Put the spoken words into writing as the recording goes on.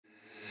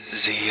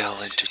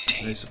ZL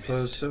Entertainment. I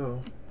suppose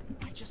so.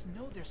 I just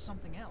know there's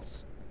something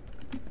else.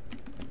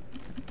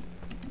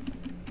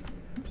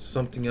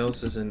 Something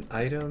else is in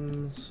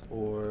items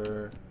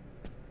or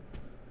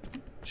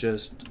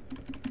just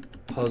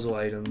puzzle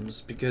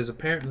items, because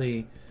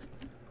apparently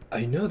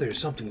I know there's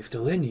something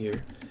still in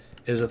here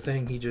is a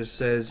thing he just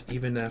says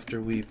even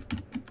after we've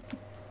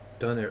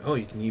done it. Oh,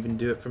 you can even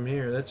do it from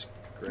here. That's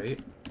great.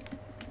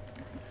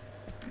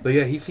 But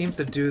yeah, he seems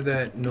to do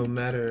that no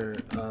matter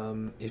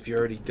if you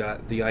already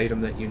got the item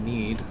that you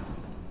need.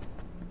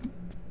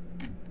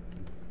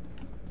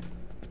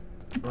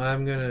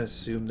 I'm gonna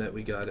assume that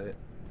we got it.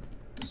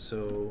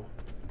 So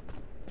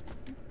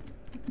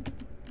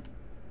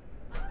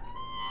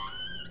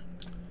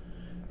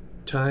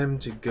time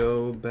to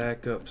go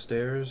back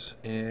upstairs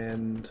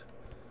and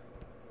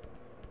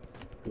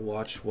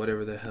watch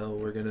whatever the hell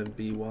we're gonna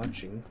be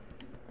watching.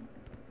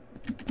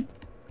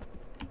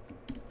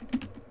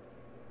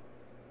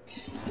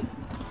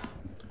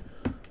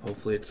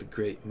 Hopefully it's a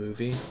great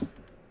movie.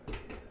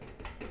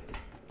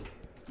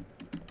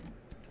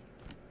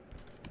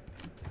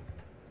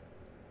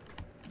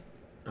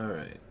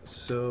 Alright,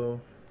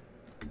 so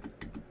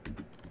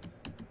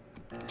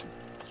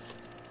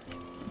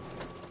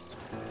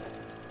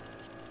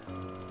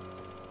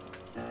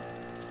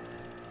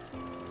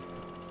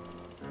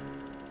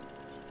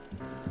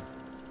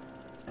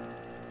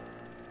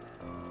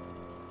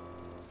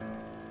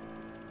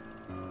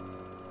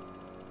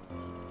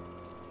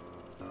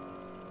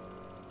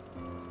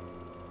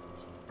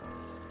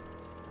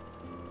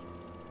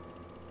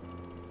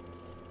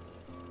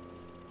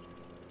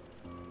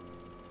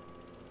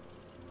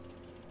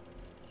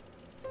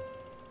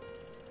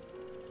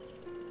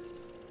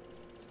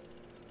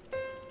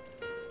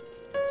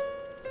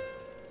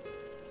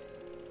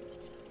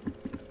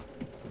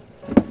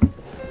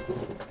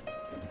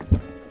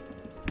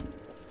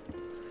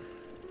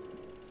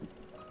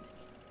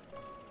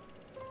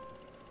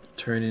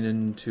turning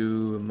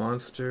into a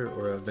monster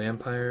or a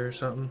vampire or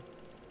something.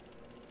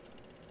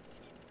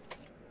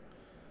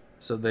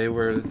 So they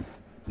were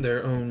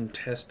their own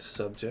test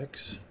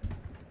subjects.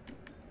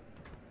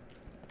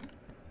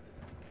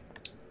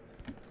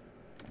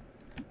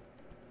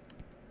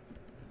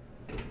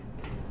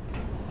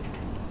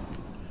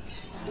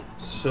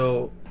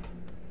 So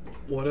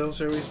what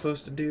else are we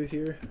supposed to do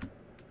here?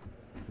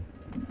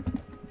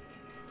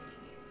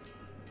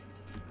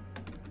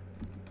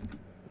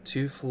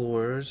 Two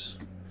floors.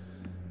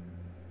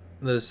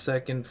 The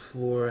second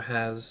floor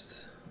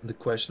has the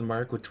question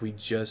mark, which we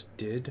just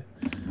did.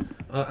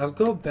 I'll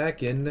go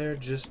back in there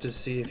just to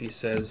see if he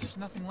says... There's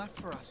nothing left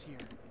for us here.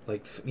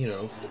 Like, you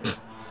know,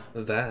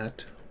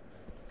 that.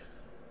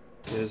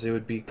 Because it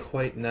would be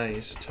quite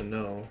nice to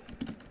know.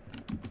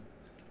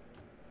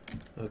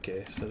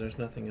 Okay, so there's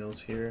nothing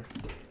else here.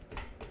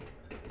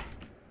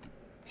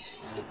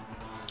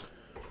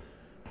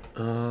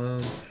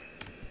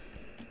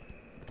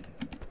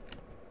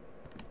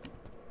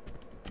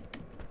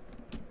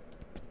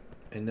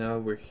 And now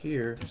we're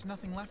here. There's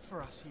nothing left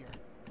for us here.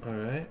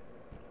 Alright.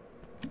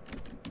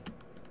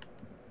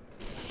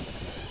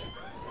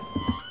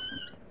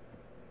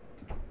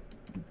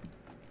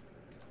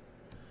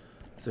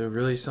 Is there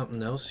really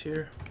something else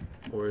here?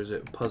 Or is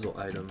it a puzzle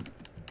item?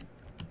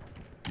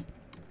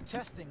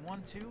 Testing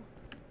 1 2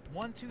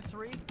 1 2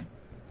 3.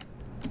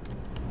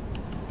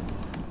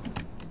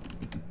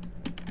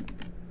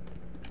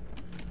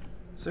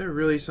 Is there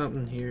really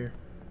something here?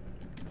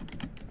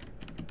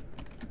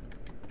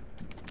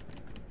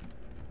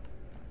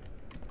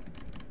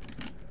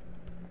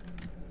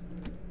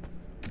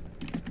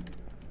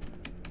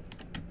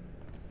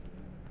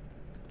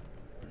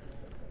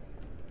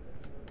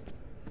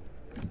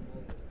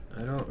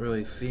 I don't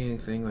really see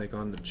anything like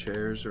on the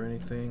chairs or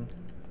anything.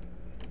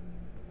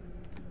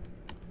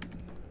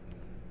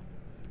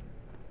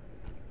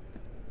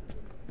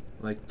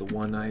 Like the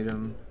one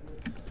item.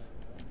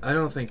 I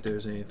don't think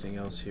there's anything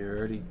else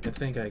here. I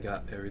think I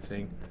got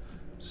everything.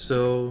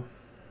 So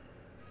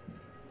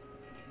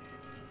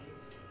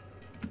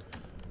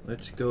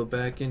let's go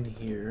back in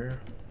here.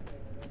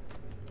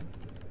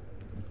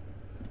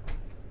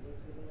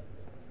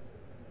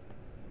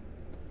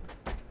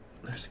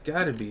 There's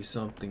gotta be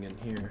something in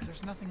here.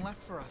 There's nothing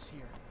left for us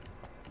here.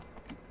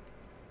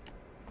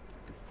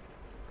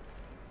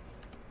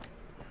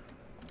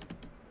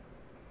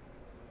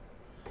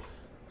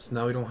 So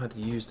now we don't have to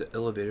use the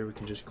elevator, we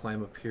can just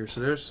climb up here.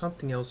 So there's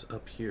something else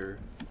up here.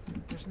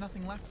 There's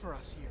nothing left for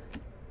us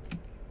here.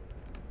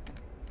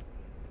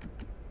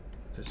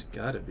 There's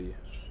gotta be.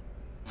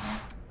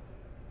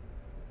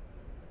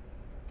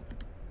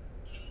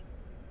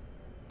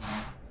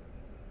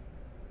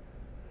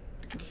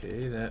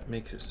 Okay, that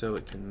makes it so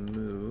it can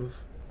move.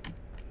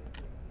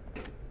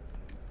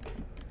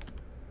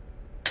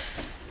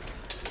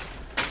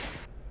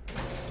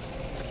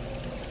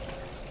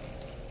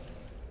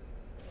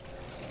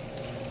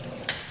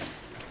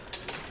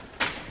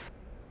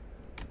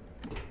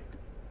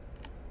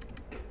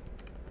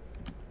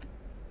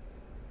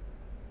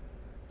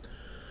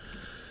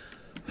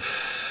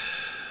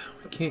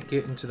 We can't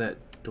get into that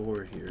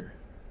door here.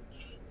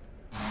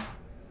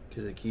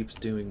 Because it keeps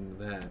doing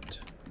that.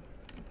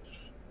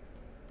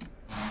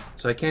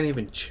 So I can't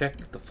even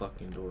check the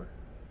fucking door.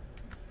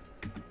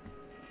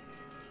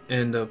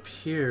 And up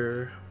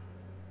here,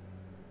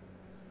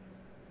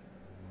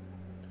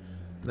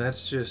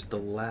 that's just the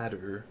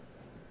ladder.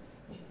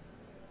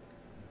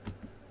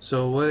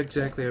 So what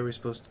exactly are we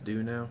supposed to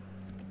do now?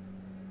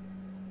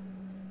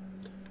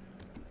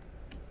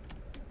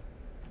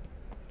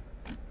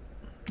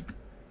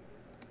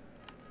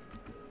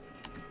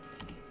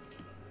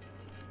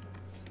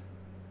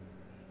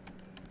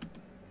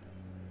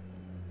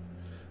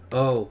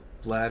 Oh,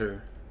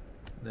 ladder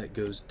that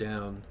goes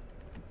down.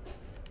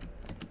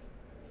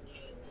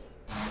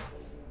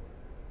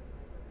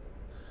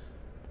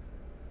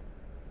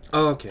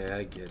 Oh, okay,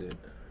 I get it.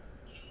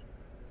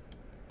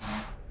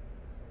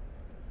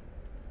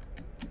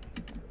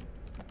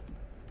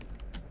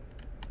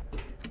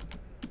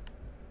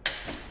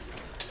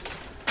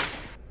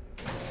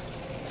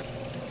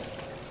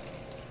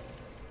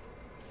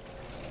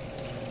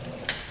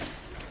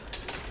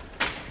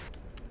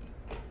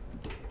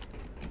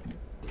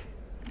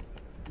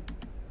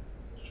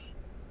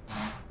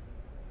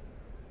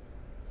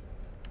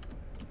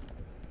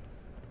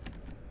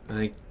 I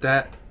think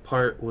that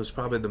part was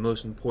probably the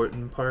most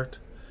important part.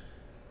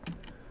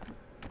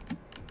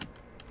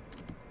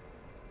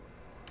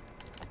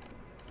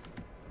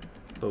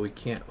 But we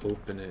can't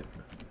open it.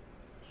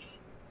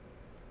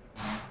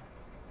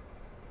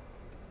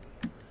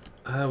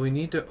 We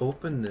need to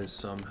open this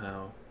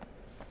somehow.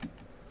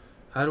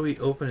 How do we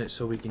open it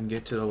so we can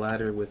get to the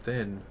ladder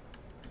within?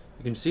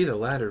 You can see the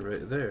ladder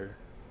right there.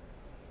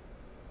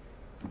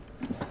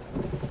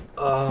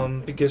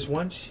 Because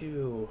once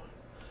you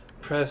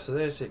press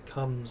this, it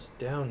comes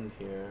down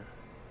here.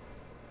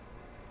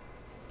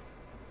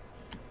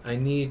 I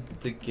need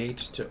the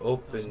gates to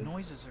open. Those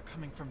noises are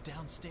coming from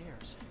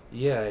downstairs.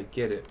 Yeah, I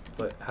get it,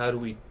 but how do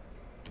we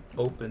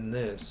open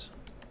this?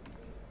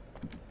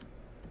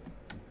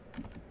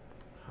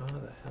 How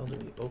the hell do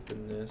we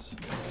open this?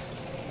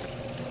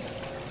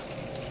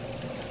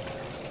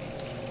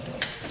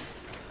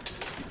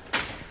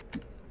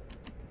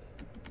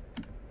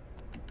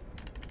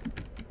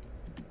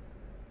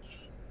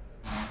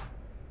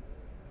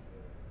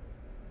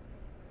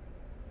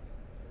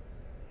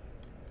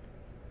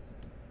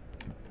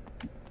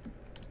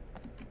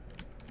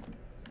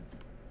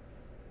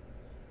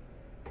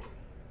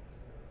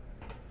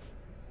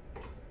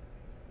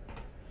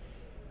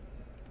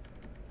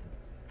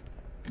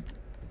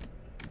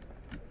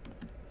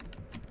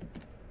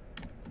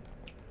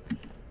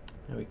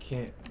 We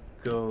can't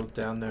go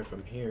down there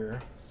from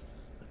here.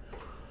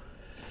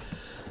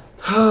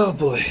 Oh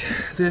boy,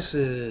 this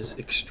is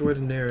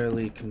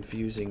extraordinarily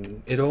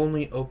confusing. It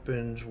only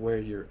opens where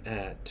you're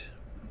at.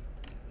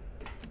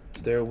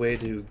 Is there a way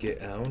to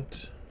get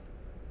out?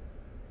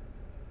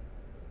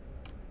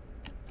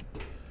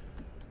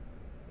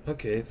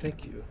 Okay,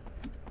 thank you.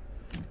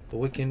 But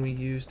what can we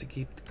use to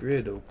keep the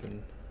grid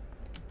open?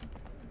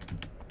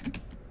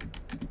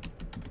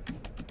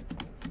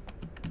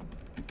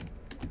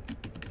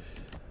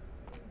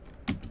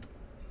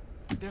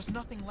 There's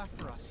nothing left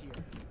for us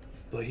here.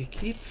 But he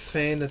keeps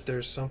saying that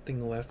there's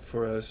something left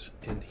for us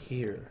in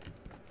here.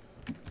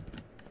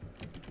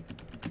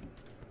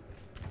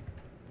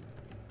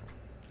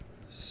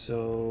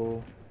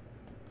 So...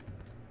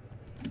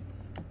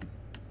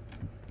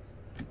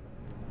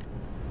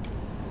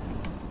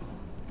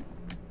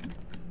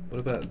 what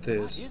about this?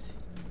 What is it?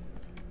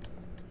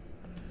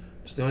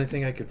 It's the only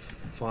thing I could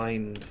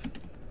find.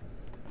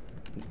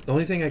 The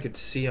only thing I could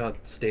see on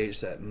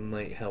stage that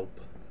might help.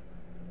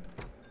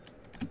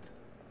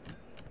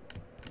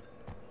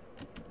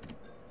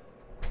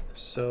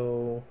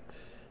 So,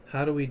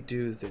 how do we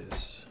do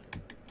this?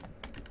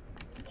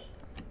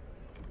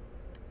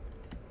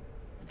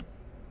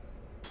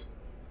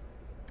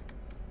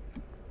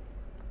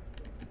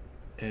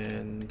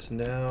 And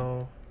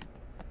now,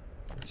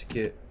 let's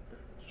get...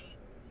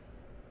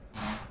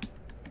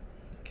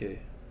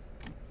 okay.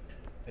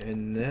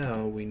 And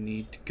now we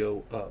need to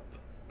go up.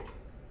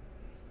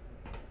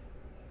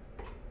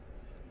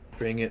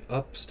 Bring it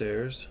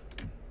upstairs.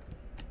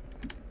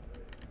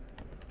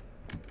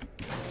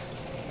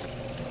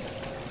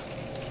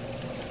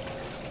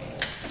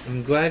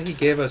 I'm glad he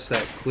gave us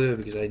that clue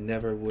because I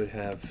never would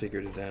have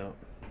figured it out.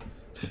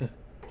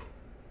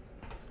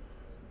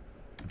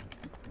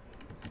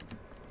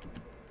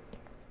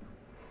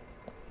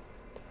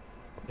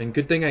 And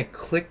good thing I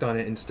clicked on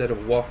it instead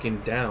of walking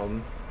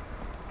down.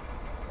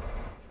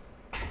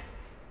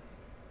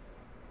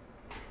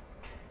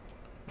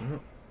 Oh,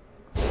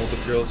 all the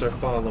drills are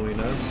following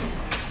us.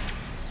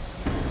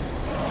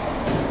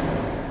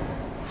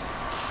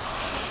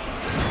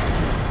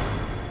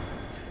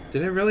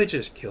 Did it really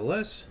just kill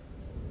us?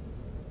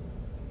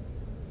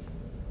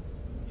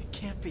 It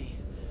can't be.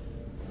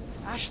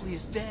 Ashley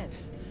is dead,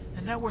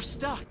 and now we're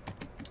stuck.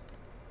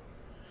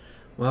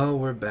 Well,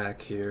 we're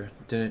back here.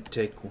 Didn't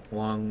take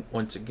long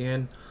once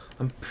again.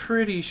 I'm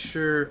pretty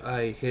sure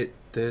I hit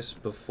this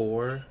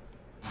before.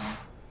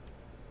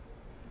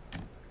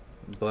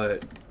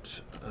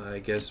 but I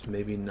guess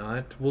maybe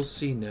not. We'll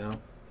see now.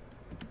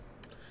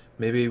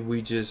 Maybe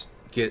we just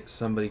get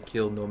somebody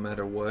killed no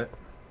matter what.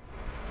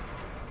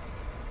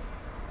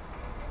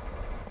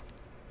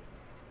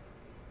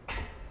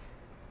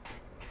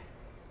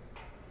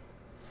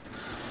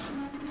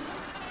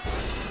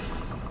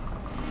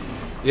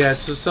 Yeah,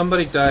 so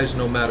somebody dies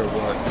no matter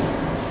what.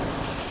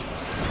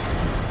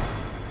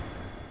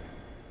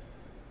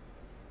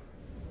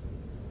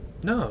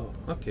 No,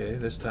 okay,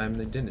 this time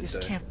they didn't die. This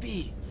can't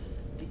be.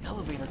 The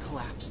elevator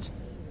collapsed.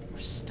 We're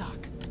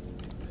stuck.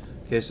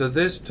 Okay, so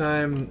this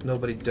time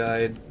nobody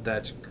died.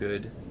 That's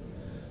good.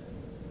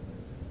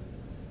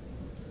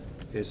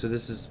 Okay, so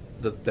this is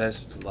the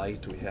best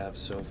light we have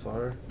so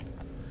far.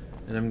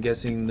 And I'm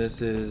guessing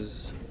this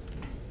is...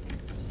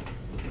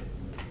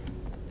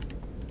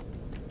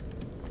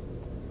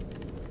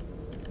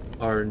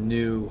 our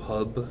new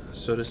hub,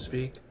 so to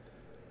speak.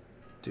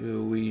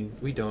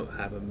 We don't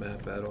have a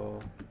map at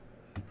all.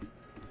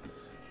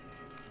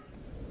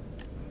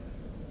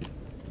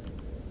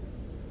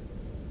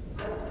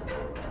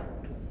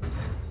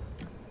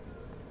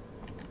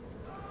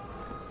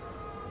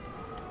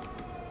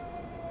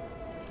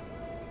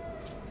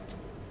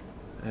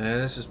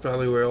 And this is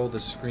probably where all the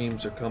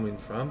screams are coming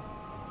from.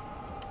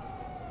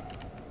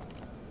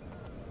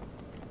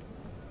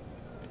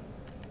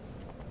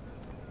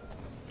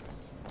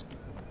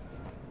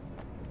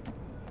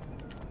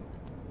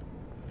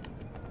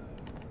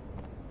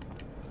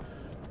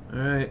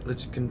 Alright,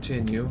 let's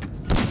continue.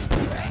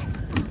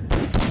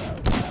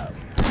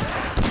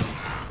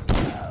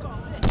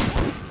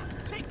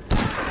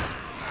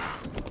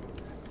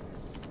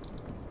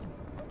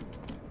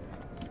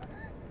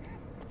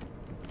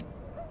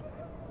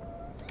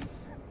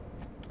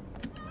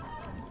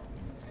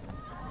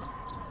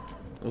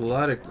 A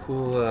lot of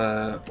cool,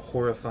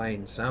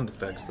 horrifying sound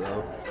effects,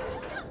 though.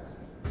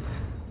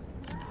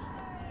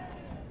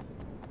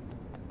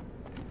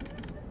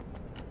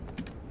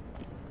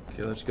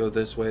 Okay, let's go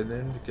this way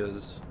then,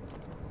 because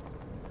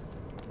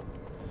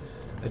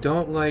I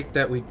don't like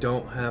that we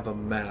don't have a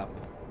map.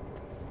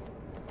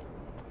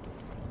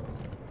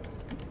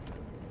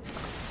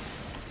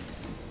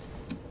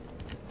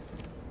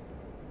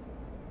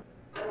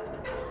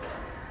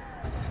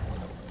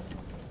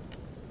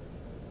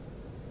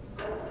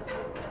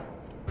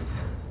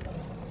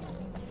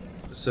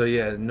 So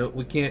yeah, no,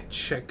 we can't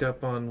check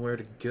up on where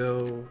to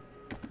go.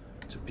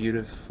 It's a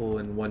beautiful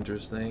and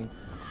wondrous thing.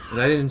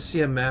 And I didn't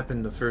see a map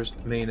in the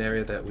first main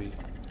area that we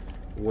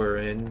were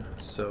in,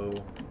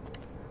 so...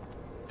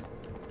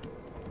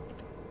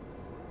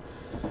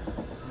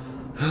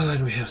 Oh,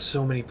 and we have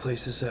so many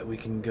places that we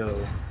can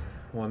go.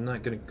 Well, I'm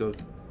not gonna go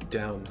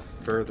down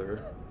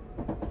further.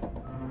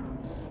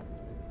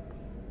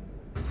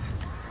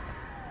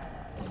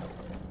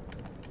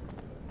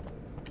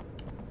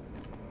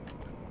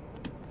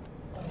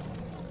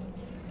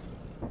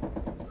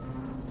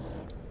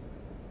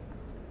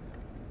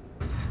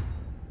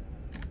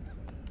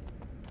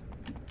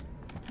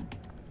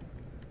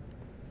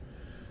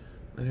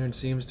 Leonard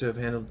seems to have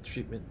handled the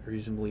treatment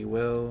reasonably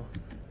well.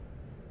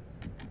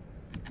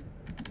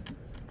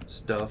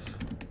 Stuff.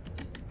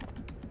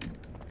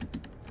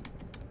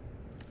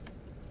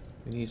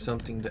 We need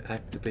something to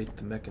activate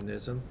the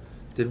mechanism.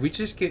 Did we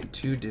just get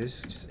 2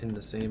 discs in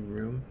the same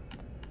room?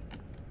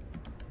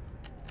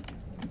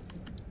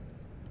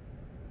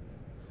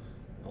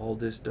 All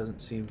this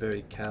doesn't seem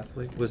very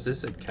Catholic. Was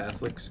this a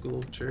Catholic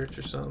school church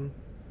or something?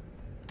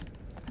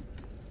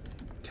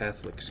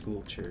 Catholic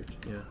school church,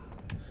 yeah.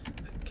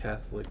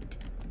 Catholic.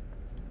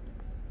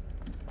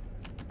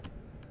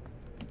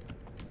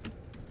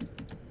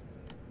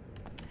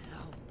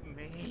 Help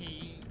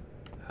me.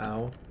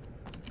 How?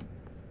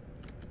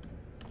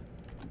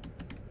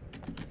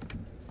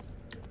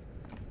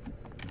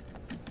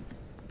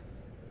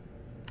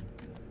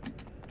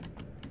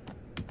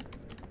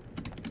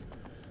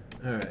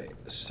 Alright,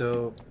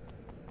 so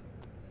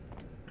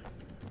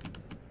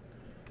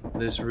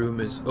this room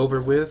is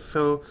over with,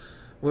 so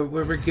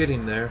we're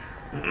getting there.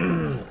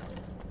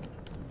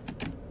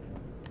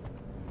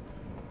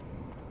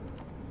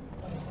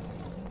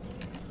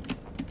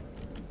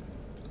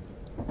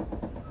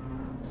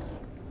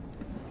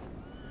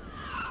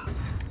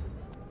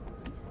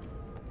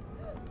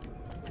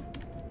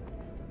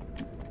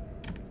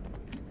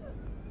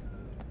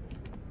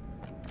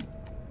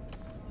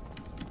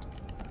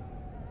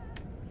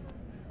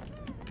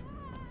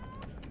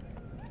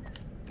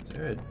 Is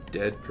there a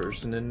dead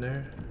person in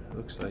there?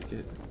 Looks like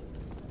it.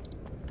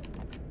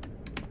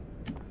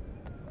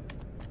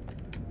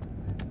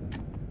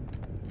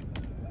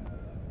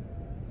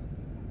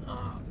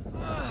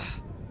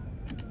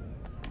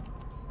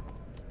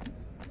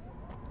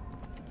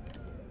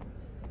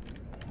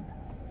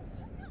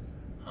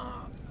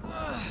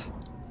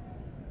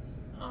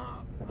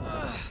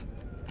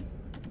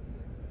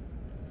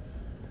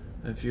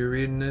 If you're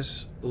reading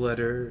this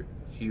letter,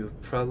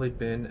 you've probably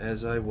been,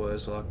 as I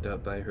was, locked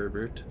up by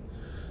Herbert.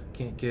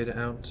 Can't get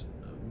out,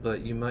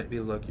 but you might be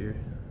luckier.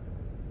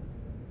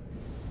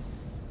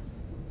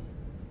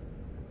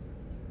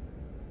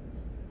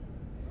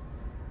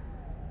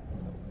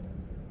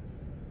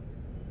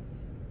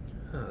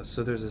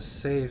 So there's a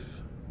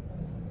safe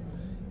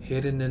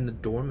hidden in the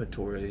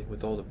dormitory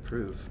with all the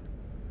proof.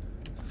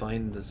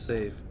 Find the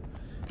safe.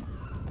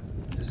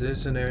 Is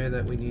this an area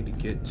that we need to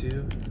get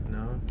to?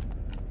 No?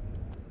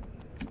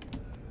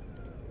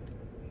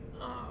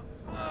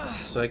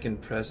 So I can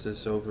press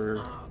this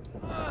over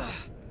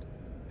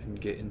and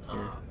get in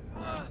here.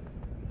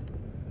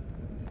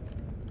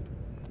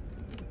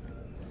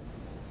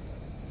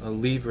 A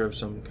lever of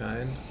some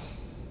kind.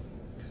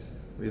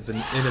 We have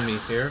an enemy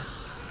here.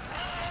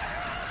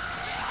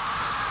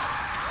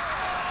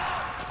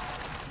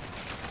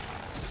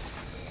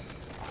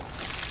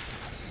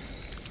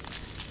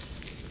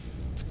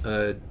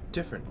 A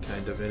different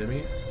kind of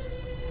enemy.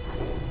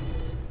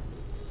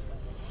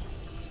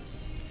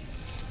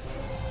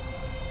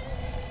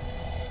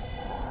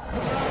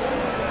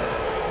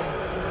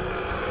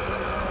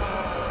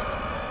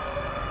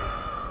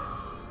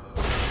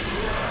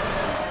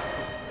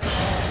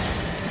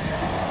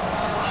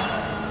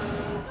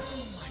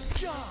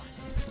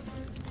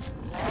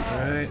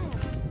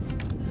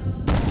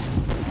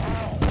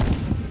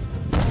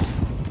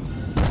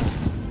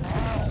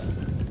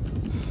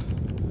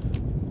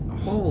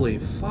 Holy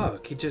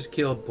fuck, he just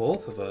killed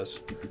both of us.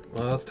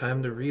 Well, it's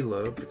time to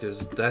reload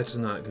because that's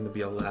not going to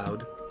be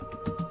allowed.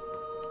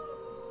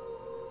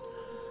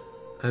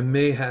 I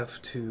may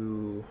have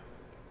to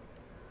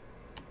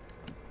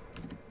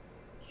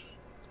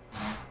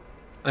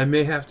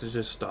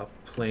just stop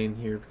playing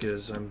here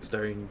because I'm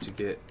starting to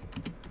get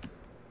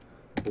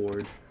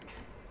bored.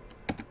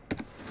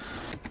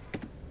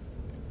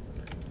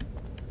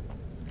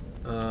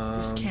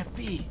 This can't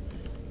be.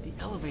 The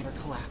elevator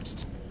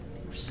collapsed.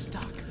 We're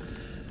stuck.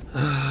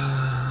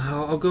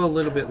 I'll go a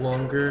little bit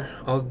longer.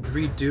 I'll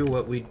redo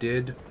what we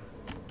did.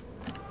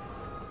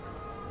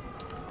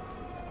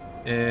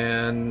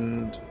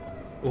 And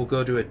we'll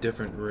go to a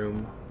different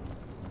room.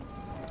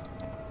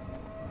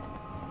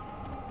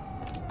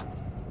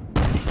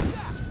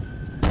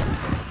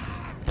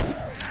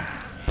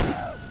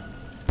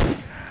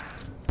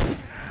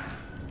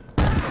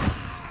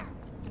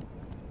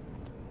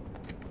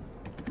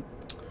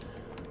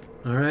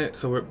 Alright,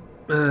 so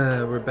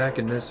we're back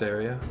in this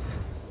area.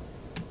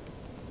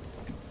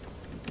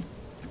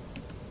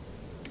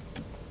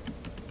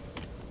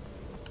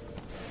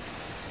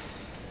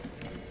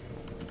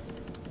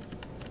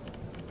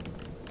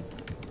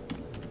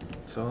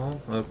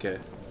 So, okay.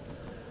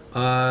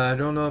 I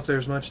don't know if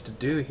there's much to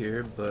do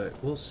here, but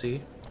we'll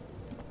see.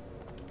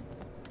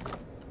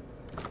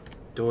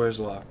 Door is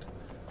locked.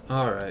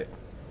 Alright.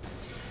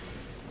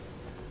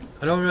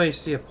 I don't really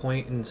see a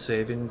point in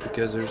saving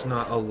because there's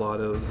not a lot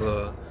of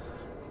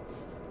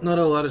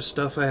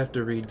stuff I have to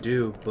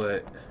redo,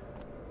 but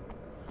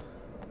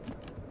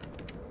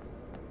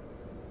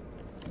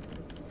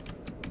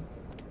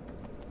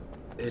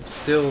it's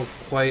still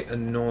quite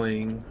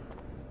annoying.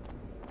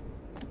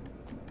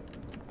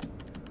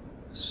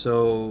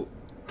 So,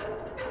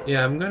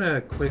 yeah, I'm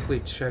gonna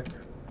quickly check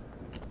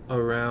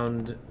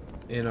around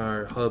in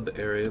our hub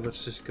area.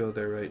 Let's just go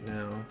there right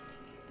now.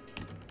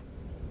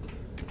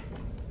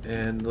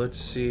 And let's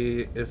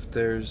see if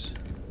there's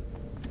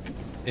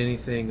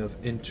anything of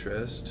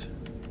interest.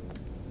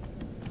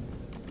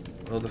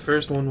 Well, the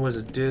first one was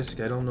a disc.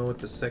 I don't know what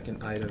the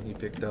second item he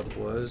picked up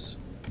was.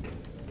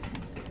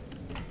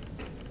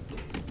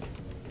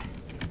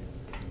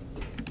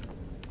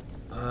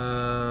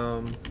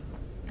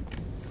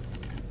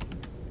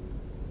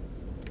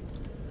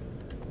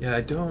 Yeah,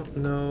 I don't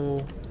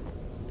know.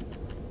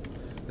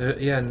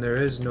 Yeah, and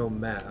there is no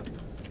map.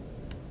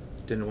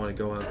 Didn't want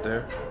to go out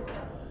there.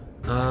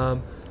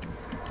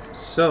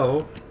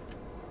 So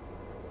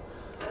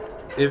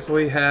if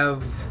we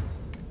have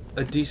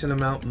a decent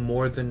amount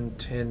more than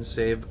 10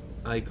 save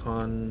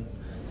icon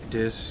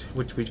discs,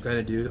 which we kind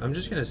of do, I'm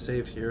just going to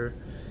save here,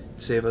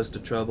 save us the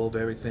trouble of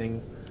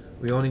everything.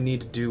 We only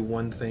need to do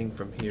one thing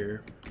from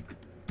here.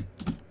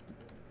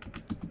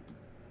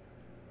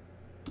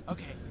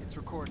 Okay, it's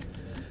recorded.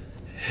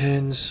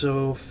 And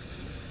so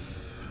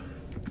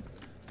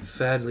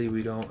sadly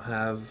we don't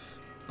have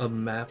a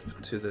map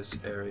to this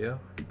area,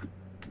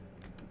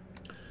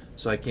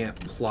 so I can't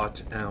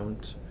plot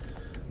out.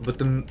 But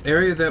the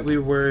area that we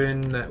were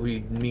in, that we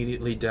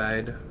immediately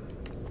died,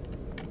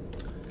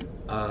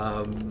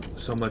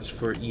 so much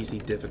for easy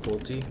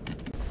difficulty.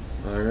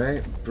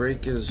 Alright,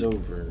 break is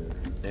over,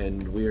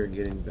 and we are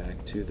getting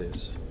back to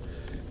this.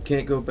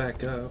 Can't go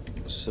back up,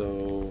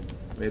 so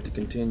we have to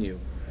continue.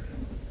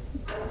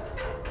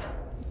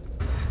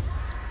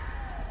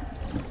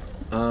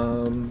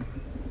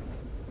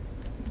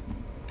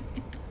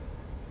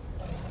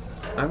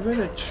 I'm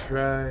gonna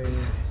try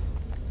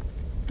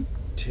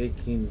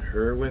taking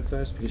her with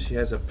us because she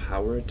has a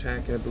power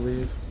attack, I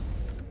believe.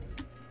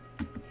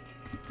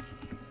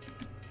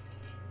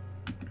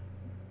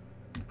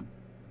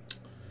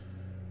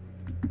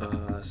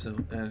 So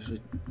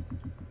Ashley,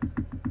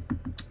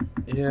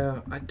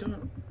 yeah, I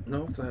don't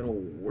know if that'll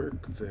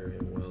work very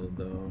well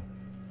though.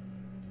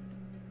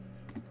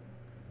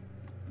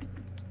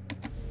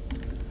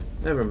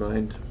 Never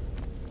mind.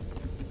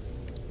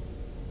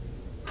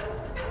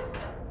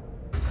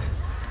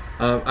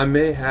 I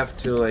may have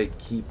to like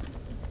keep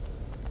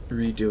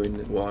redoing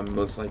it. Well, I'm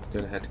most likely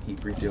gonna have to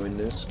keep redoing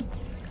this.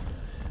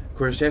 Of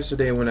course,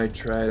 yesterday when I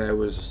tried, I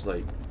was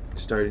like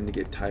starting to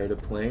get tired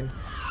of playing.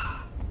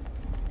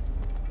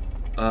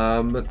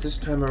 But this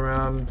time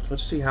around,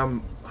 let's see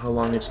how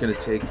long it's gonna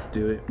take to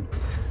do it.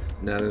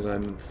 Now that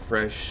I'm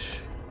fresh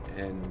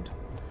and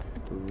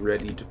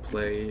ready to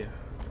play.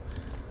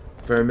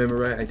 If I remember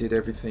right, I did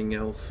everything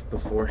else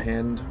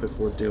beforehand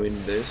before doing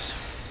this.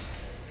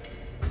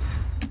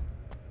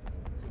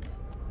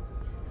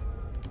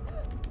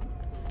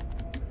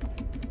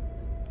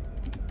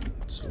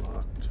 It's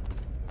locked.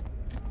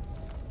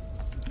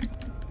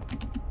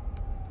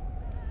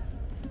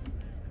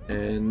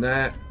 And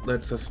that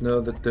lets us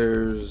know that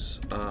there's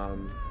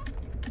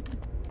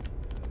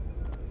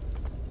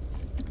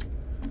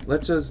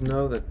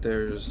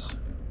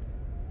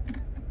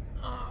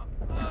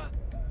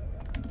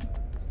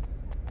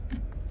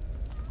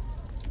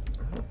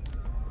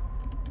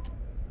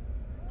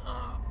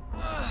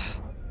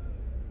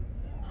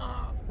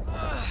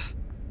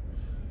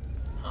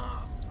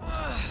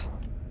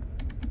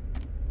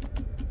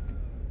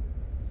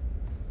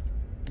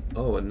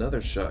oh,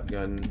 another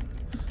shotgun.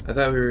 I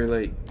thought we were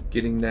like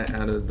getting that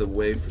out of the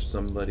way for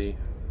somebody.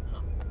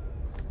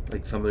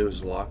 Like somebody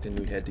was locked and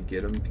we had to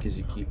get them because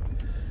you keep...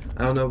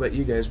 I don't know about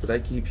you guys, but I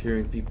keep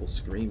hearing people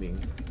screaming.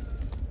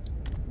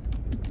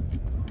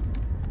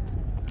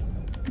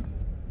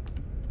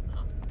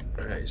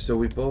 Alright, so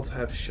we both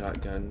have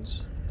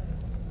shotguns.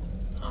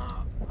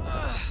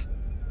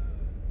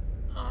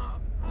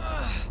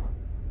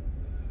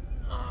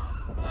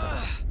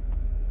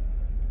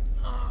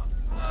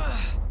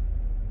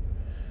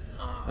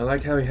 I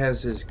like how he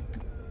has his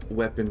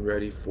weapon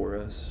ready for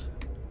us.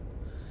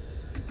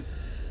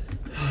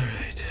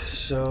 Alright,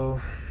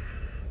 so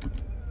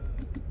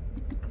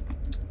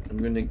I'm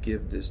gonna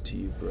give this to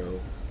you, bro.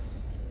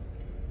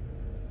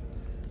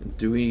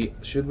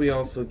 Should we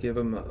also give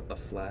him a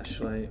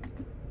flashlight?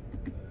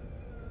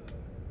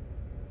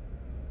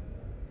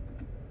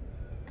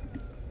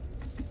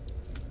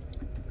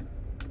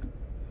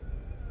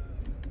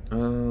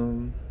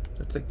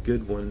 That's a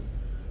good one.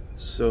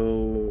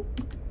 So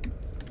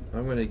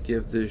I'm gonna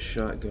give this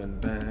shotgun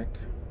back.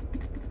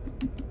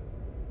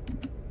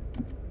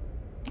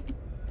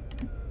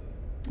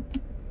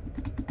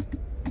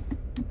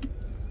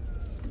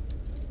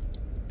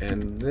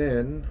 And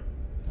then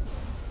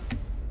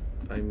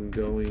I'm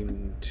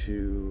going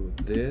to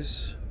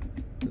this,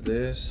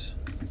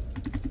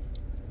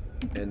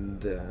 and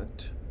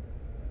that.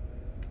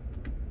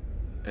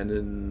 And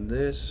then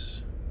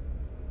this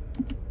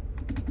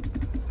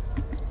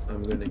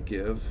I'm gonna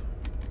give.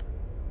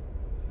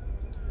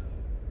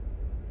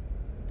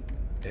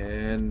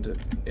 And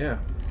yeah.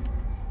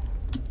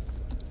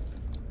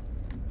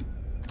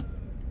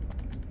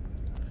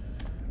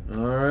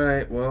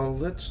 Alright, well,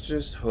 let's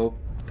just hope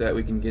that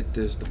we can get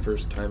this the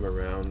first time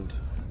around.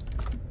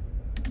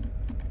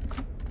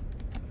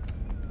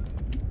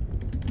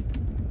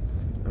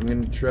 I'm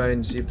gonna try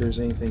and see if there's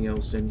anything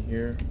else in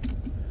here.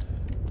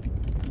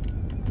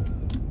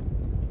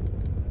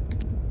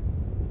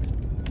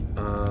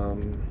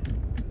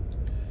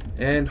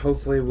 And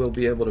hopefully we'll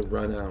be able to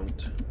run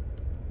out.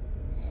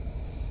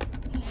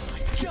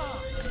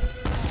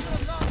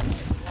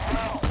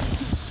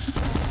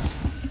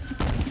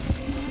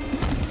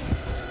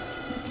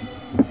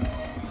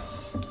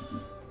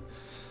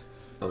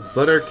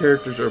 But our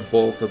characters are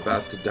both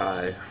about to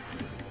die.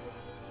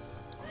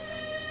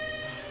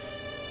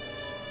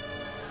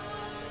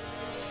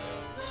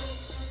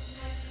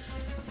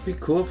 It'd be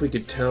cool if we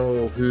could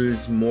tell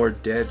who's more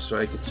dead so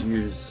I could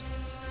use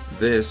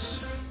this,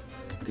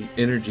 the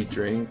energy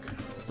drink.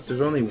 But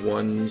there's only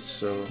one,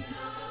 so...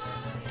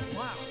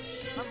 Wow,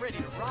 I'm ready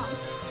to rock.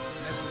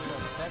 Never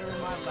felt better in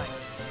my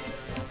life.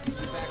 Be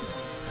back soon.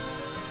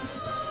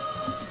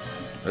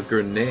 A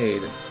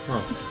grenade.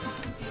 Huh.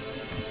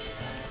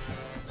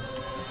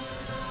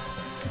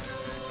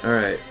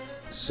 Alright,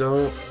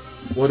 so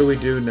what do we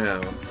do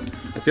now?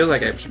 I feel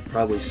like I should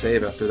probably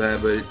save after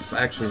that, but it's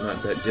actually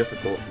not that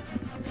difficult.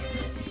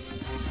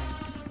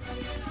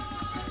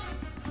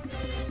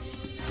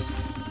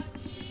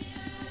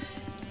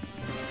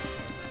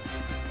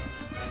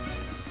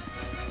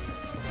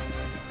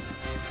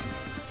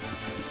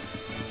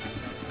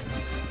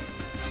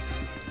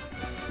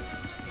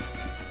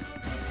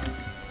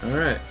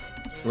 Alright,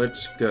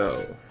 let's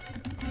go.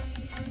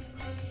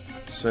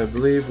 So I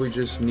believe we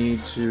just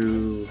need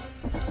to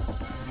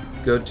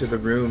go to the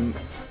room.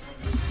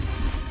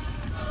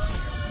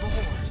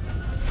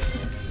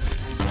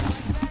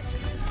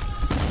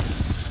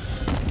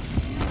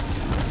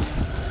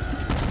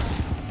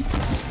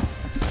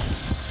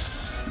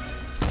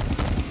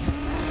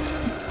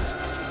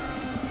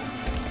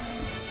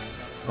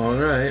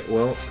 Alright,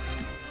 well,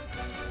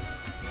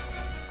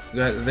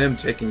 got them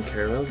taken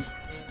care of.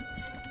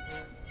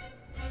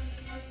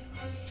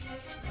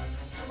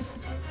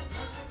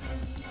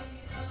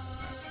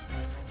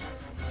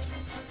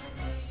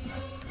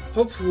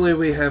 Hopefully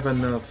we have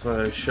enough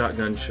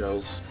shotgun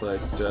shells,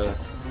 but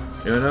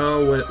you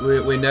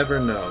know, we never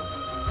know.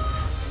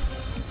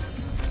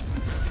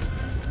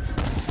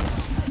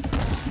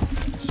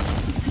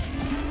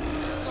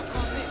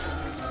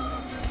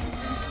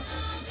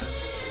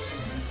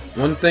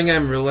 One thing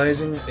I'm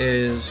realizing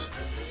is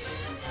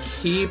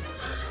keep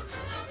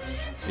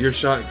your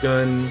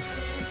shotgun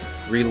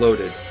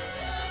reloaded.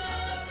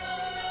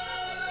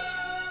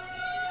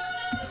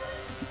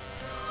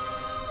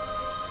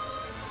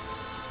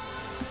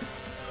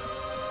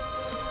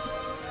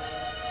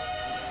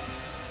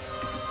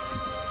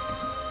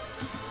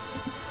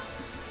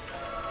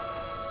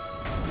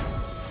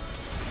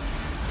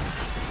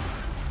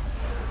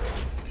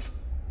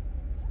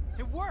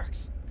 It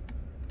works.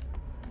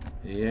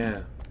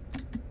 Yeah.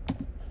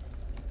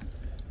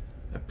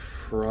 I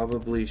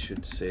probably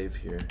should save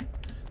here.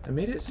 I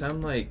made it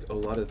sound like a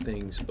lot of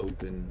things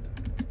open.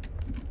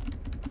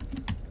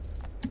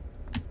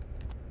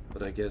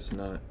 But I guess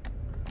not.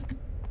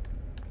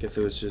 Guess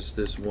it was just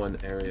this one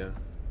area.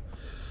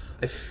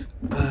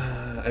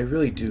 I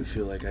really do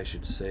feel like I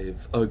should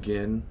save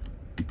again.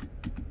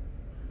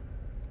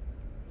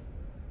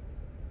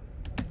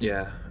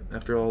 Yeah,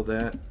 after all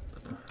that,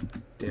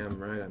 damn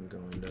right I'm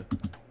going to.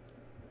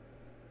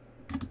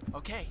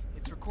 Okay,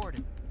 it's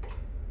recorded.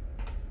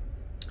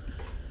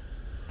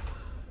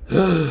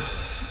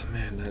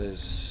 Man, that is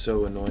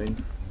so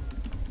annoying.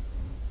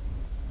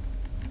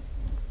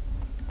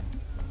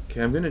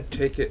 Okay, I'm gonna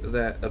take it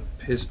that a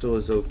pistol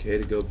is okay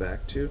to go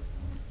back to.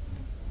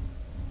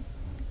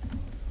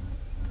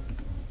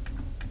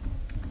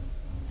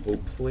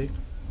 Hopefully.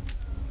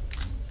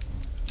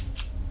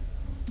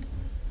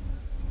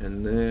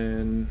 And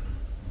then...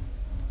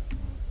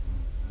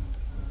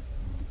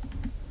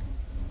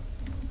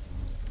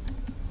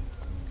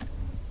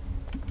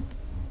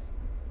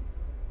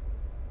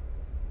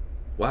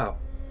 wow.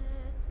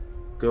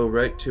 Go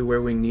right to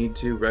where we need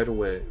to right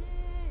away.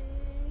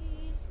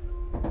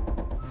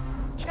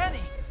 Kenny!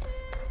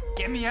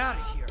 Get me out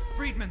of here.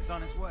 Friedman's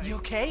on his way. You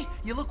okay?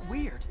 You look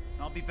weird.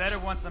 I'll be better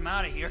once I'm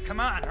out of here. Come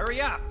on, hurry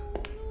up.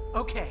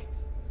 Okay.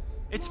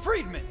 It's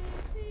Friedman.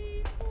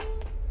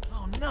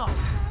 Oh no.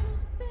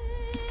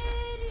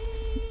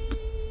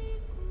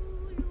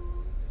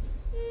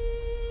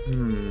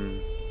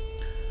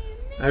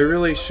 I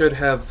really should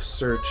have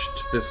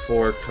searched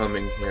before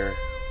coming here.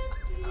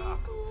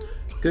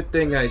 Good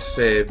thing I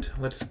saved.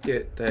 Let's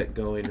get that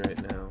going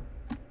right now.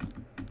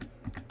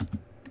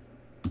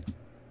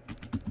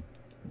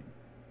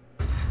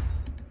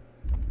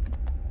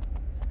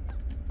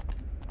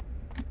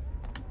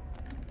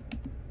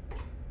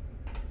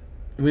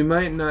 We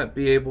might not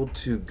be able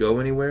to go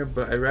anywhere,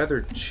 but I'd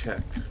rather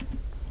check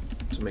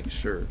to make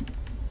sure.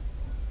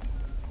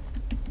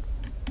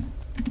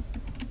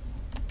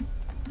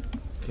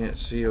 Can't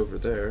see over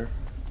there.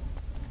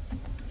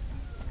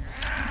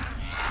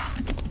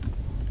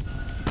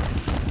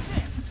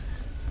 Yes.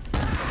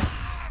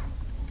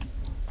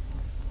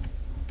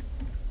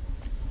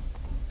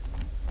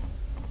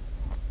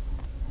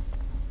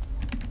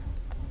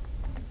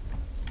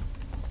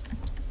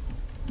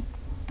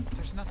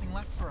 There's nothing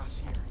left for us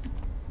here.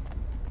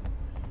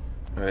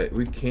 Alright,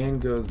 we can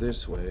go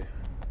this way.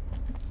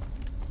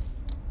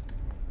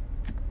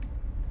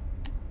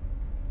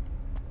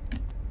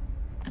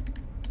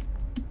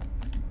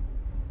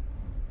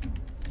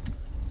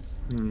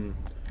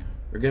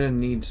 We're gonna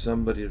need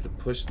somebody to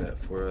push that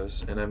for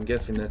us, and I'm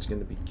guessing that's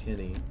gonna be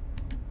Kenny.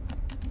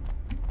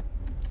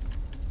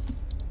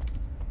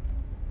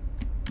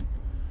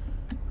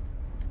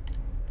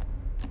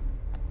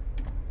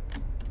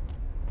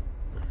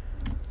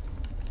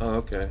 Oh,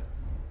 okay.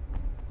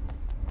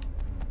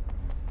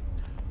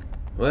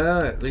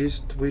 Well, at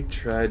least we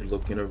tried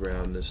looking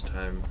around this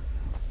time.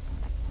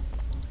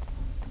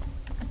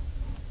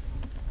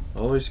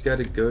 Always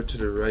gotta go to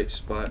the right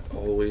spot,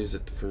 always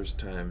at the first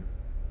time.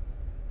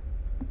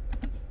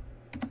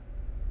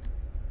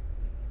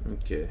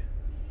 Okay.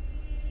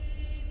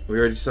 We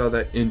already saw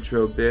that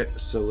intro bit,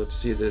 so let's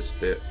see this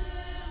bit.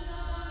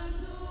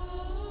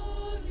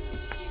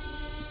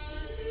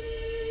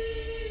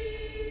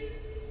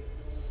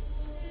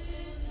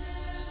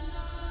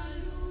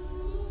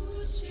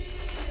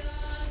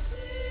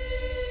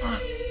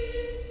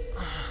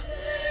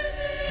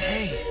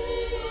 Hey.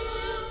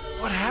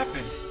 What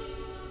happened?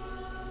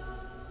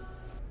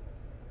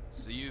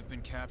 So you've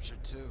been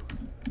captured too.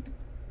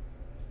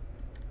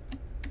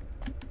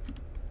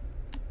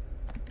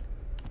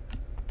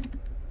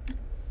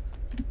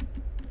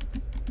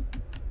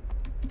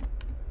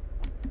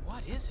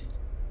 What is it?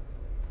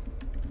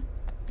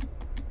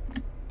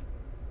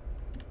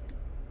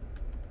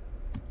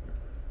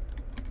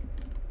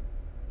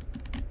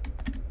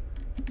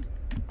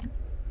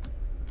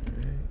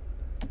 Alright.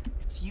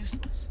 It's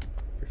useless.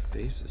 Your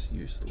face is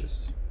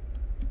useless.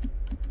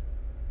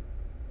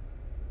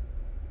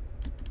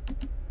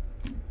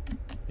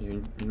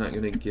 You're not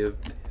gonna give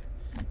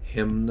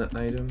him the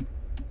item?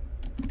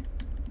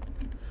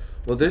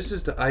 Well, this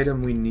is the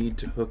item we need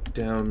to hook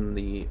down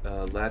the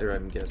ladder,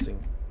 I'm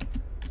guessing.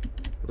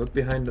 Look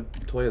behind the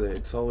toilet.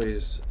 It's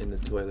always in the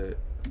toilet.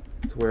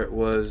 It's where it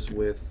was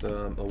with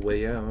A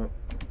Way Out.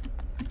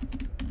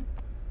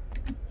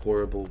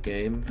 Horrible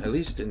game. At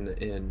least in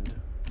the end.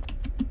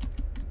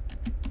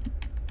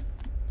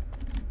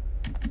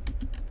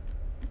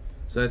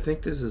 So I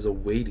think this is a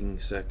waiting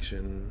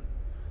section.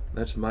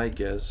 That's my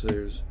guess.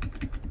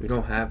 We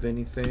don't have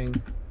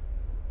anything.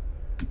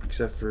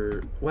 Except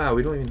for... Wow,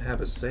 we don't even have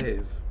a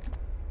save.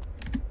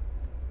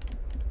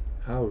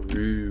 How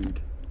rude.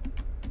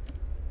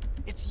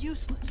 It's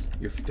useless.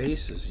 Your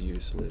face is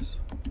useless.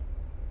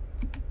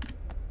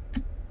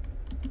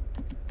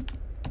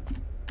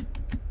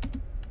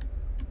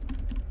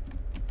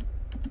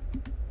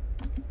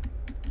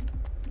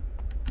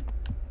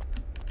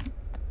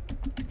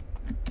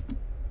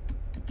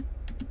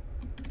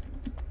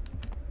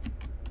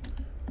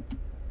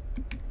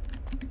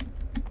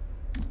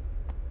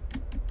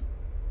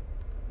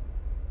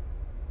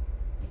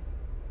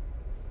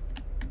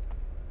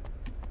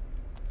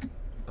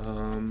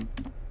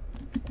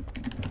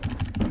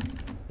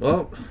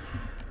 Well,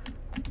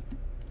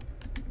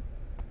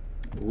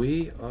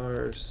 we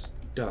are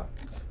stuck.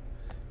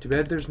 Too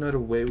bad there's not a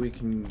way we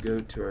can go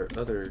to our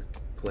other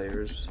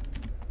players.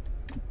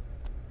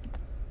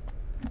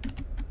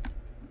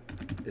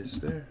 Is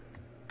there?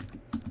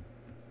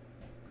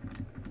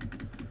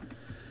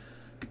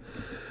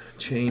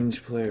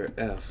 Change player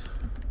F.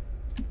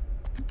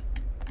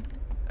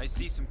 I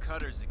see some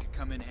cutters that could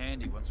come in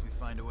handy once we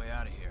find a way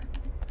out of here.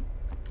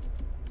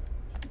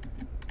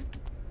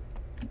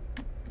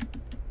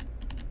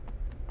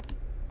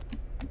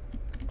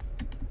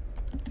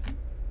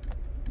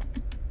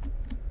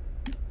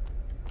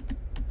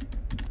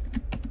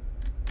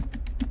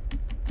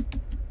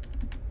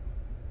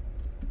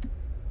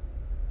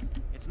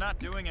 It's not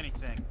doing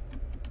anything.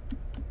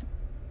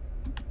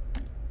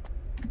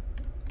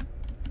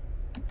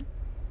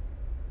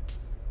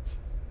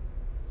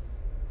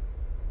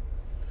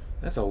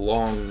 That's a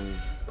long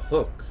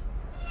hook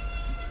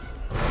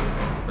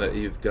that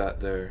you've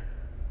got there.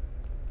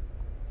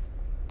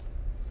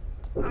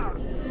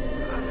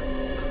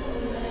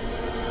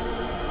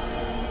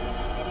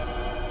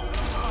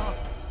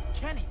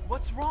 Kenny,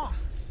 what's wrong?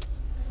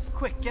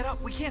 Quick, get up.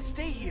 We can't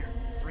stay here.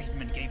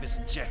 Friedman gave us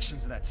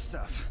injections of that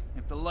stuff.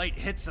 If the light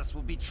hits us,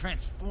 we'll be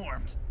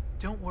transformed.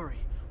 Don't worry.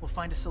 We'll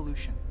find a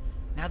solution.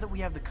 Now that we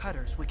have the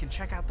cutters, we can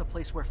check out the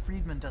place where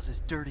Friedman does his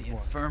dirty The work.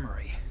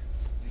 infirmary.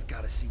 We've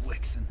got to see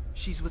Wixon.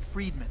 She's with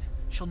Friedman.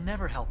 She'll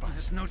never help us.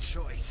 There's no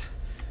choice.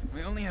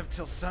 We only have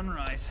till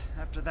sunrise.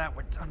 After that,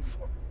 we're done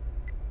for.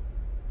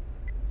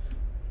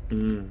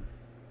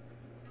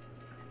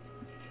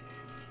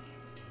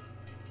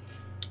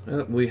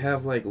 We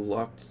have like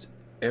locked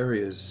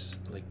areas,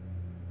 like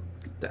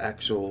the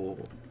actual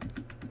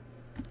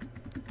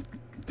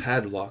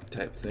padlock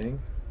type thing.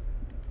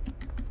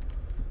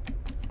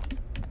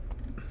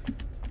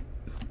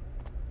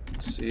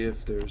 See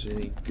if there's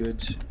any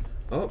good.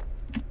 Oh,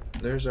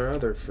 there's our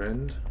other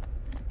friend.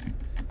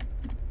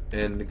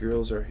 And the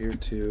girls are here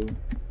too.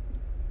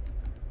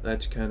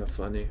 That's kind of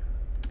funny.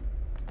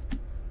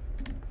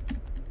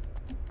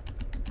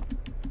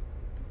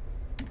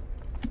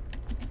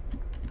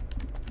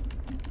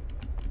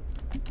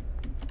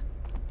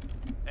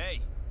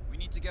 Hey, we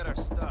need to get our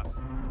stuff.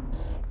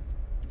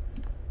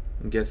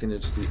 I'm guessing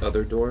it's the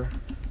other door.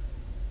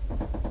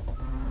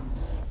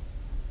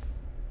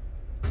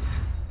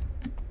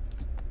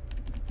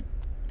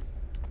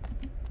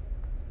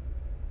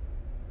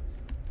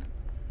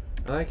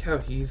 I like how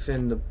he's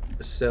in the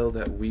cell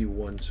that we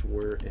once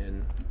were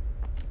in,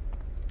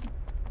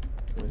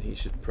 when he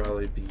should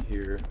probably be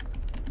here.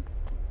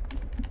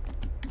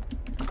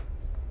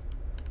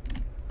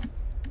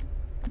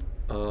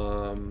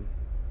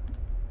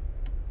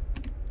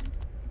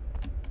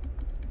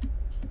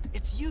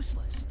 It's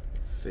useless.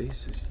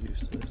 Face is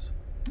useless.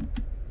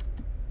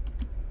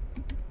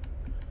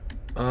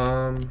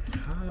 How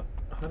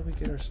do we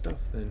get our stuff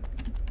then?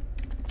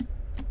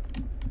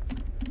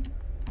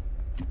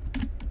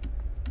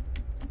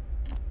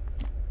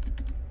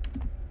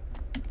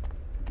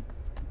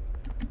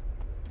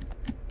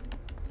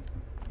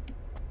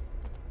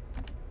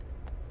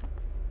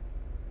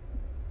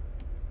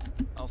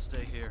 I'll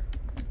stay here.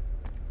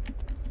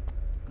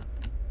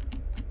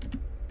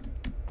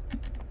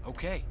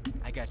 Okay,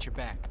 I got your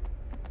back.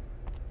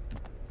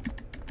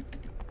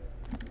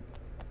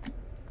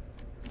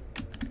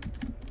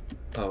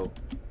 Oh.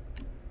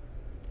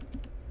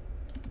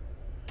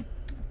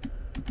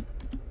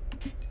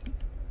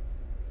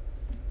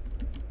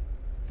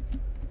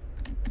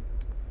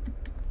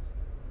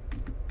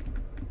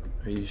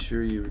 Are you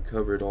sure you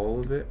recovered all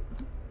of it?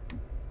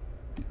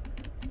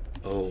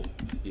 Oh,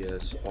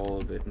 yes, all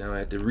of it. Now I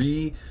have to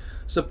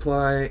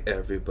resupply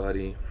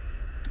everybody.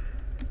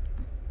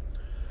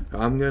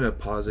 I'm gonna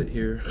pause it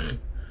here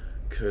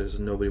because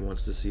nobody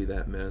wants to see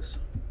that mess.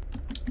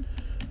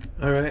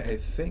 Alright, I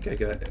think I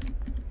got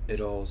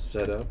it all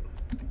set up.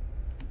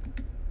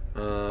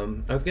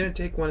 I was gonna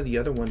take one of the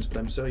other ones, but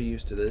I'm so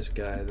used to this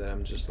guy that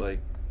I'm just like,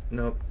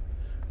 nope,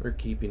 we're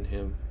keeping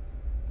him.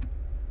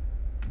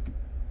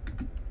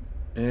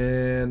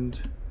 And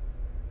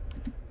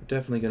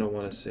definitely gonna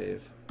want to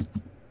save.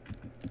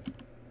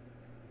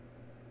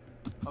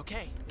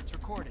 Okay, it's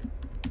recorded.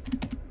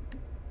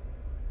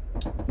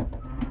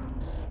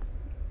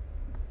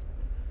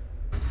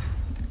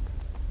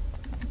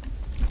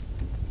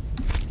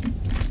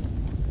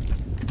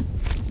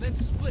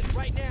 Let's split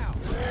right now.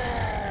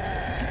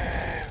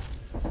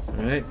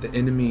 Alright, the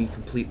enemy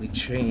completely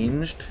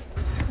changed.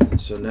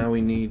 So now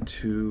we need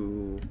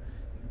to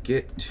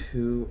get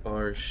to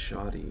our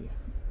shoddy.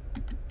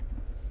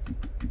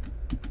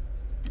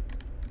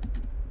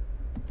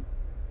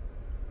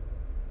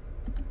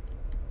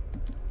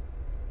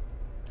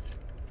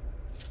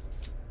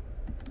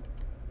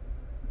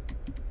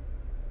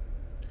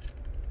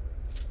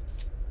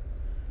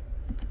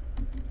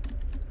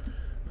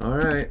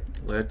 Alright,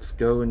 let's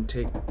go and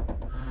take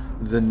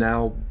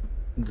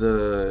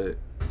the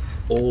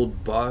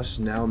old boss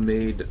now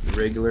made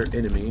regular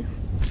enemy.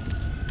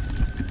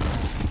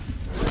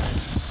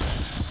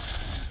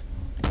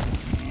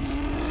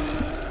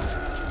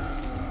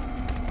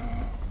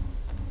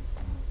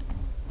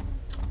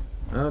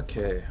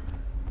 Okay.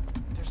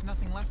 There's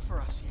nothing left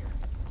for us here.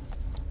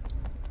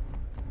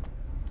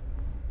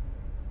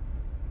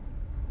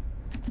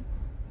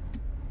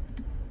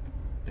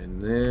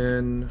 And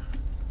then...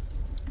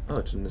 oh,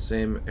 it's in the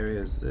same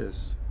area as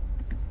this.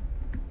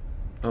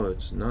 Oh,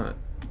 it's not.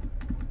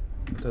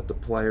 I thought the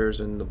pliers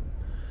and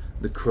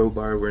the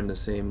crowbar were in the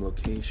same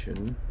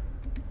location.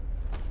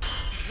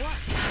 What?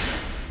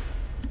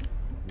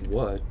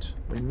 What?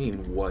 What do you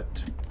mean,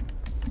 what?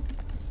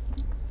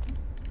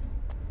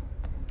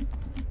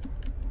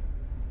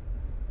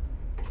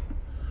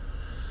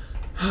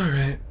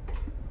 Alright.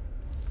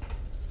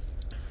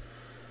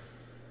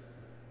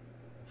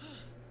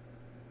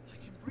 I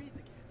can breathe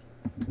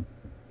again.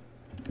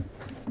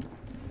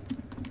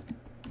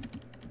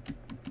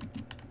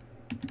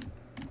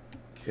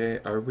 Okay,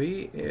 are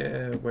we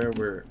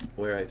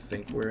where I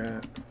think we're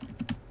at?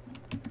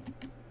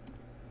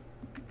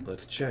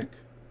 Let's check.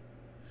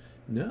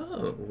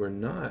 No, we're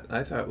not.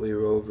 I thought we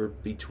were over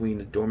between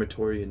the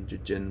dormitory and the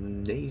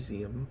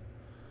gymnasium.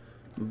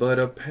 But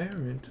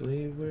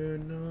apparently we're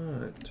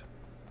not.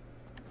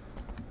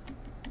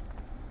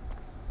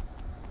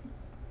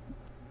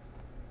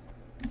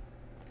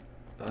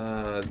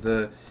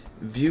 The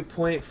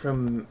viewpoint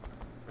from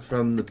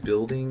the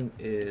building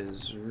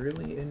is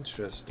really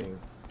interesting.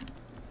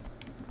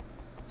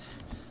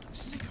 I'm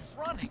sick of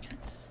running,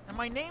 and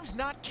my name's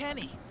not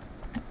Kenny.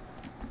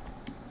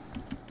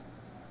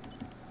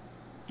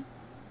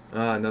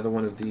 Ah, another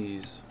one of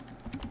these.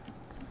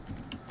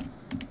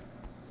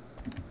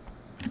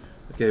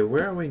 Okay,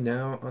 where are we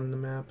now on the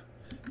map?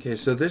 Okay,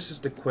 so this is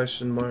the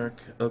question mark.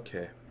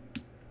 Okay,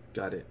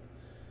 got it.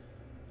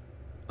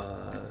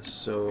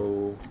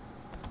 So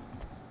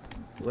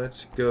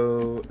let's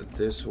go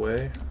this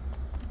way.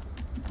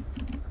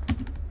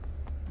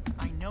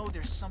 I know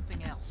there's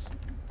something else.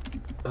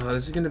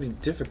 This is going to be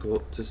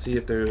difficult to see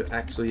if there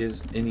actually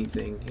is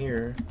anything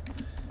here,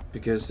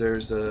 because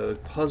there's a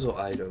puzzle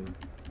item.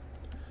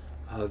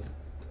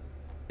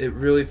 It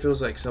really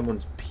feels like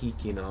someone's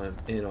peeking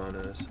in on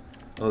us.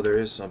 Oh, there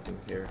is something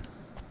here.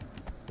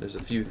 There's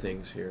a few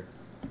things here.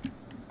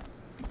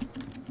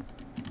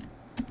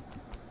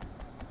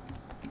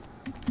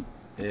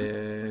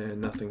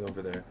 And nothing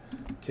over there.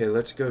 Okay,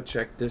 let's go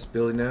check this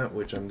building out,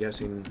 which I'm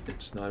guessing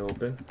it's not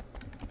open.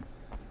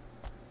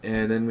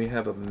 And then we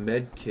have a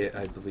med kit,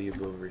 I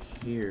believe, over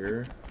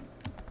here.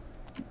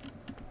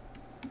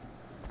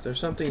 Is there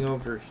something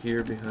over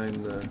here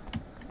behind the...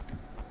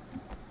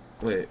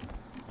 wait.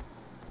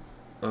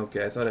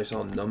 Okay, I thought I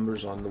saw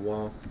numbers on the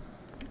wall.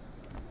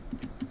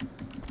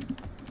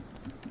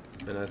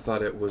 And I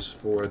thought it was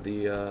for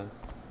the,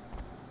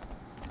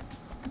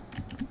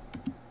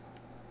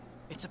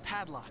 It's a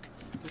padlock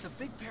with a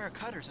big pair of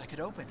cutters I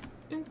could open.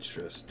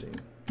 interesting.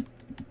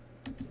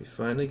 We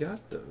finally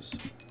got those.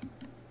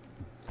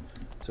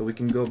 So we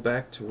can go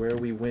back to where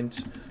we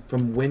went,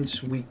 from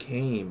whence we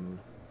came.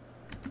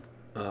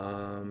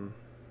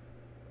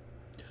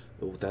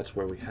 Oh, that's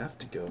where we have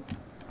to go.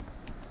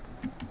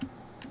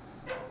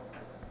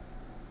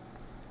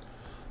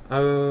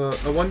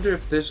 I wonder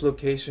if this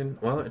location...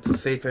 well, it's a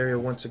safe area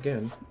once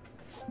again.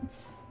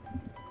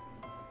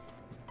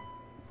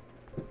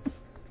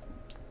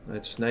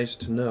 That's nice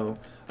to know.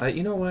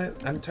 You know what?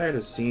 I'm tired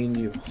of seeing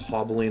you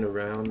hobbling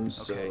around,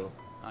 so... Okay,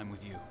 I'm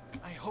with you.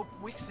 I hope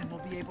Wixon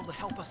will be able to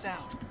help us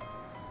out.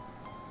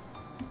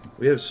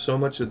 We have so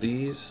much of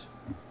these.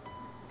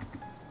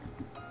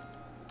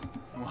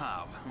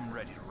 Wow, I'm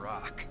ready to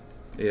rock.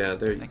 Yeah,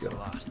 there you Thanks go. a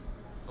lot.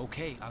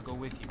 Okay, I'll go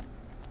with you.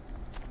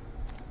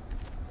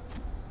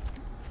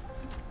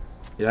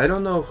 Yeah, I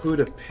don't know who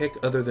to pick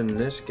other than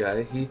this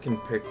guy. He can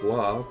pick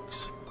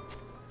locks.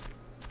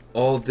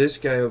 All this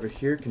guy over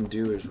here can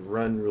do is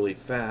run really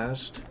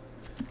fast.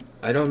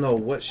 I don't know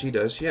what she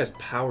does. She has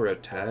power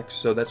attacks,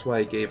 so that's why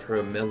I gave her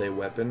a melee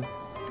weapon.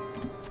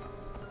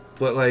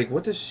 But, like,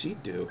 what does she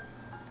do?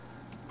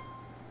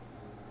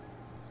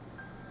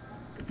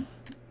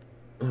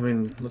 I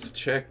mean, let's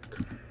check.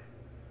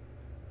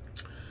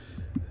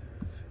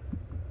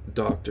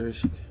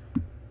 doctors.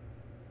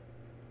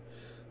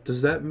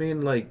 Does that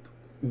mean like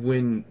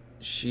when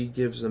she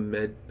gives a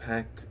med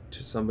pack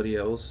to somebody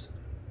else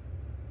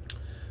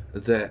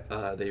that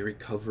they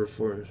recover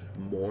for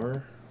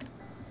more?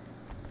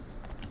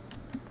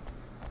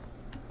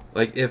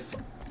 Like if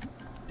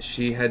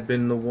she had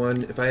been the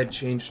one, if I had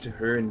changed to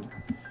her and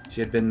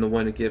she had been the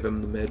one to give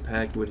him the med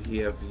pack, would he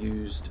have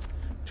used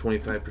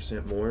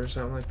 25% more or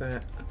something like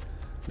that?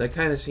 That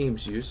kind of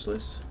seems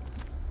useless.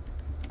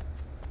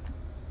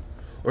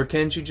 Or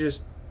can't you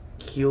just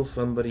heal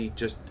somebody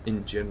just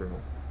in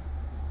general?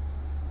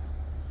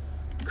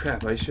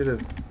 Crap, I should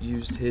have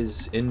used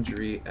his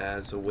injury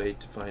as a way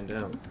to find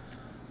out.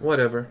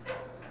 Whatever.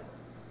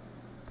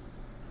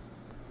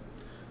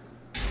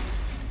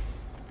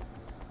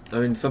 I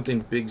mean,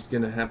 something big's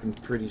gonna happen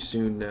pretty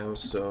soon now,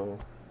 so...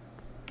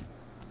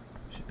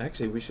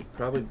 Actually, we should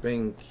probably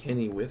bring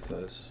Kenny with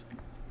us.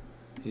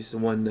 He's the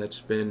one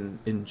that's been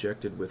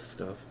injected with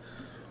stuff.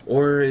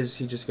 Or is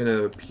he just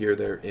gonna appear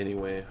there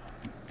anyway?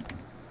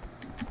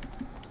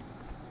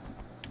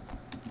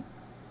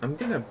 I'm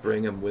gonna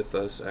bring him with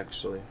us,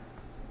 actually.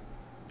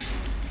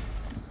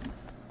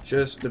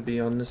 Just to be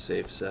on the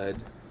safe side.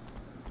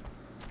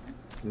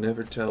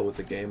 Never tell with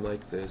a game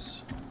like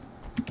this.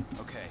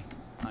 Okay,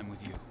 I'm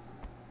with you.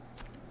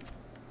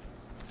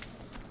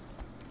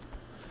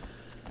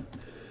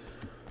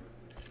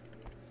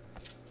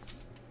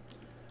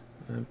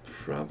 I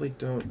probably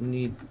don't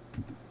need...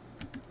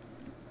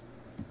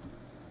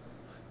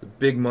 The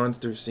big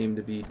monsters seem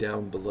to be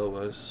down below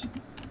us.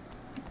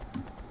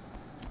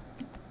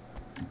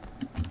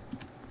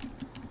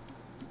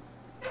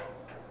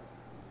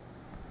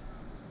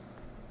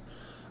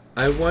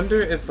 I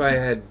wonder if I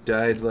had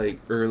died like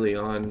early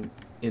on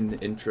in the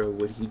intro,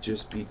 would he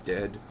just be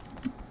dead?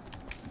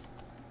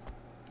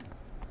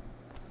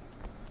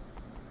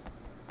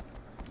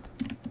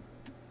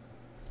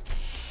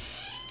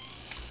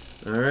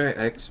 Alright,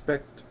 I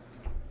expect...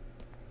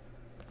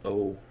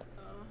 Oh.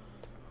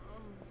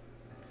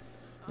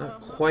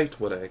 Not quite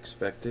what I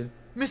expected.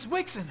 Miss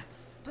Wixon!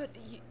 But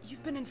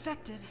you've been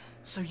infected.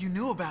 So you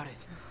knew about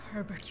it.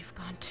 Herbert, you've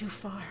gone too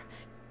far.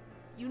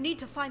 You need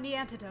to find the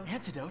antidote.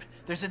 Antidote?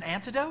 There's an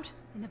antidote?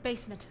 In the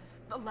basement.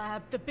 The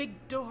lab. The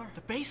big door.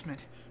 The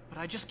basement? But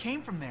I just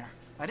came from there.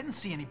 I didn't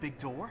see any big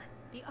door.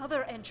 The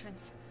other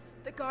entrance.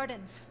 The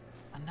gardens.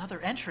 Another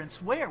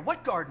entrance? Where?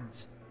 What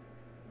gardens?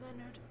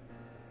 Leonard.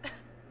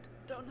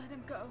 Don't let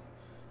him go.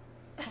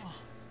 Oh.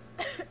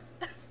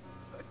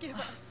 Forgive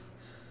us.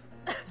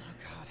 Oh,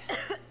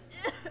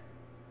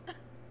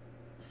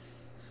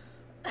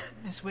 God.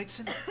 Miss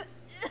Wixon?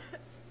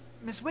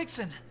 Miss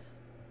Wixon!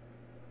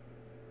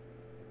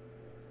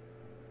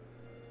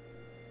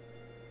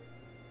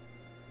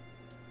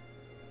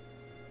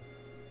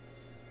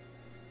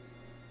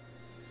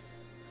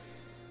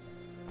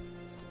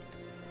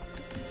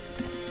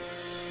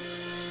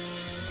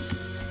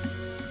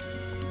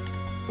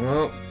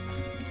 Well...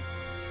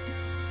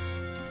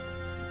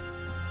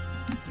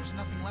 There's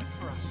nothing left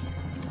for us here.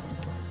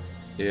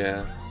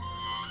 Yeah.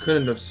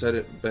 Couldn't have said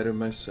it better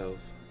myself.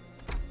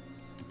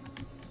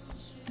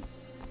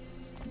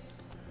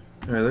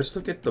 Alright, let's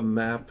look at the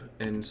map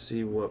and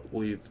see what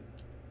we've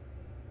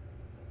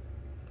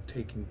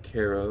taken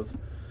care of.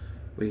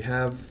 We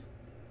have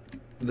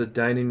the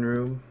dining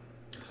room.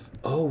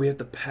 Oh, we have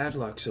the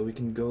padlock, so we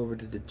can go over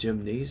to the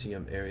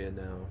gymnasium area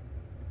now.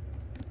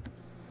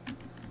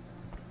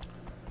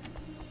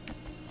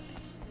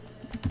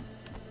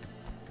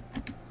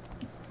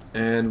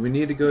 And we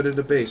need to go to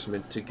the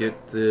basement to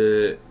get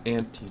the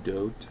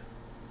antidote.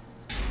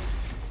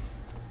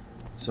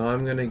 So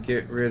I'm gonna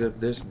get rid of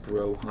this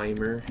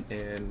Broheimer,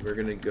 and we're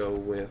gonna go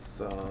with,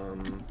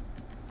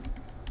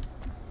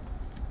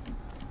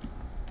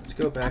 let's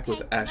go back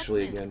with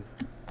Ashley again.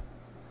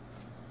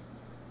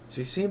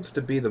 She seems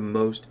to be the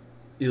most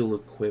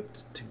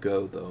ill-equipped to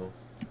go, though.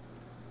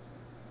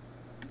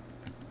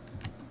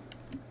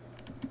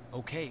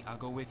 Okay, I'll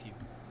go with you.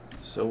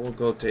 So we'll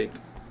go take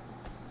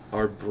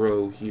our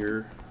bro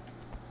here.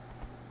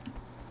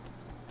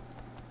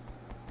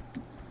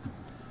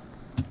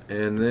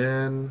 And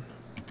then...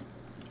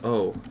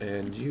 Oh,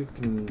 and you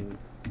can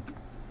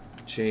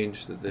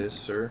change to this,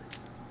 sir.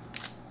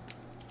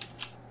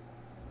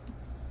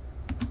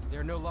 There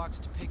are no locks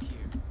to pick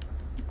here.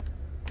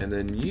 And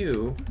then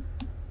you...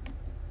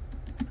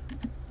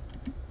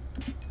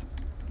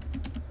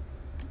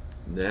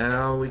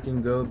 Now we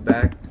can go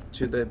back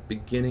to the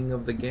beginning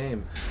of the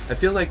game. I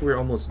feel like we're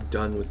almost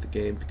done with the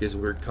game because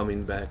we're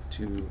coming back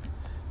to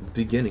the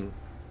beginning.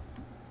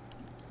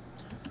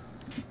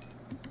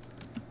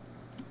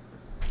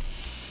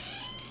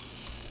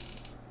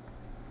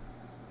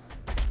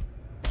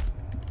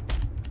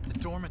 The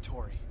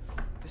dormitory.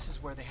 This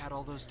is where they had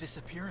all those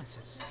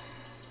disappearances.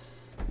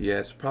 Yeah,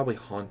 it's probably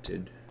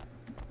haunted.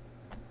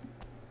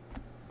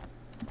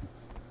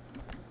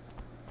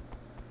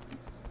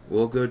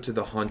 We'll go to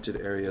the haunted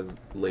area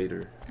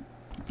later.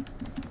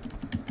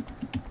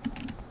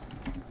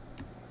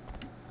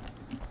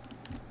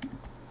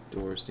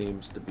 Door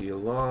seems to be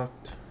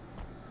locked.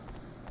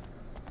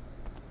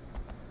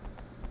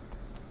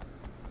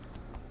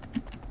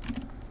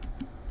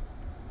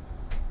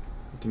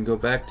 can go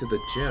back to the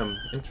gym.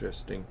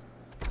 Interesting.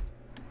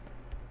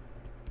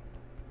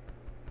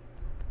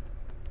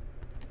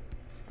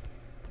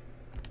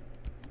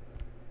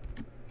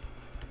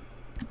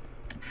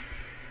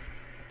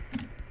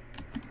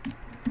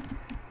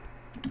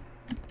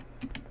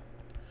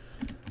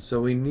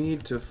 So we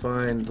need to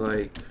find,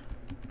 like,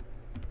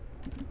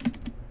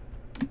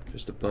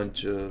 just a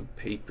bunch of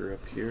paper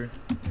up here.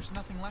 There's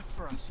nothing left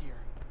for us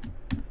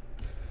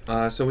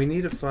here. So we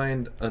need to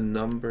find a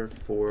number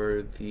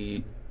for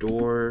the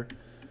door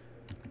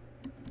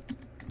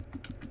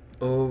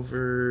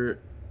over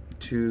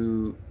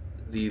to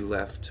the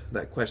left.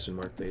 That question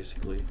mark,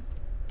 basically.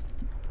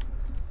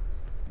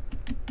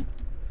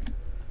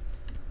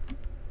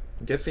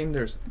 I'm guessing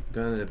there's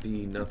gonna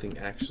be nothing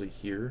actually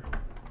here.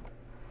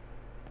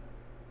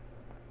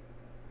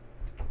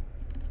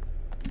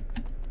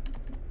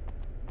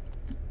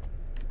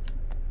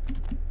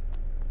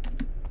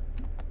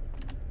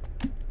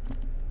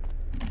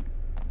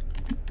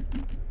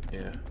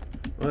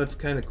 Well, it's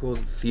kind of cool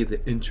to see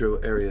the intro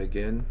area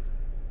again.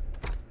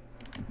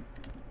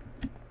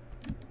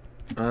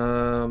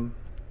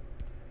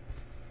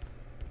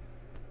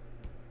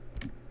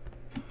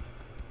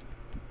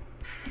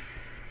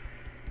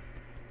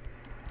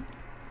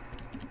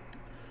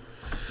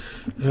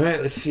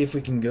 Alright, let's see if we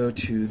can go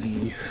to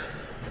the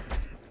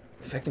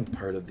second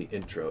part of the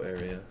intro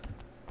area.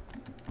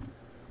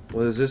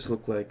 What does this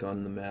look like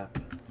on the map?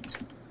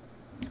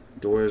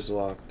 Door is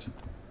locked.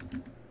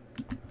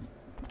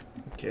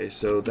 Okay,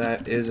 so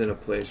that isn't a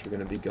place we're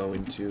going to be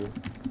going to.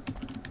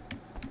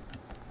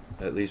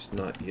 At least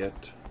not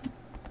yet.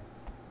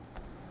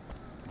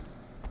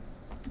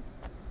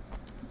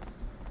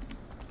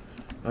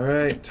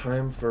 Alright,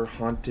 time for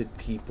haunted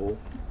people.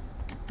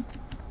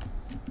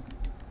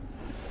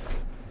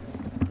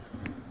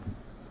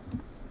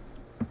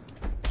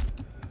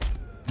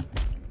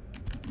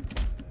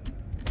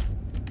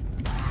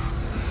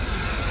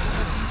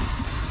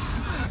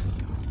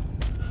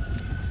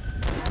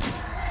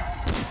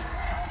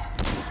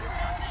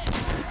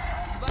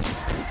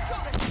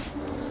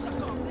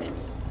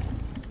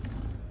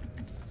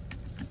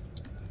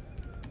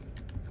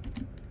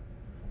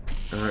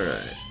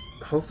 Alright.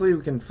 Hopefully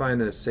we can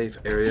find a safe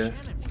area.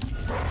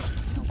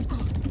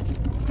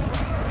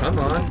 Come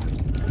on.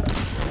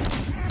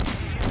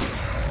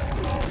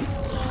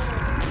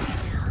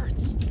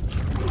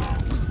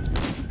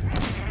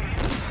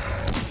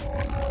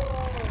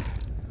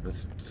 I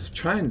was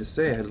trying to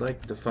say I'd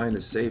like to find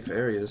a safe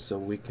area so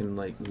we can,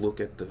 like,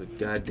 look at the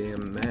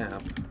goddamn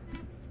map.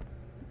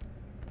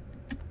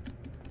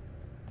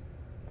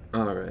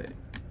 Alright.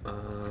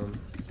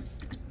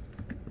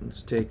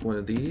 Let's take one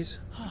of these.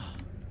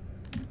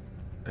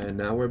 And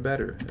now we're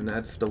better. And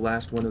that's the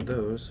last one of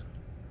those.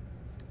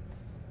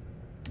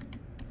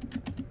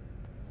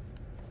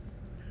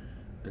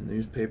 A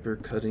newspaper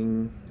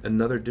cutting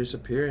another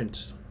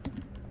disappearance.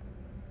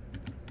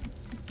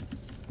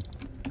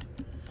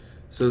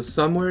 So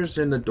somewhere's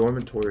in the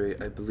dormitory,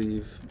 I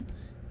believe.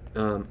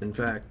 In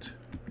fact,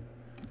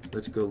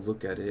 let's go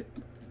look at it.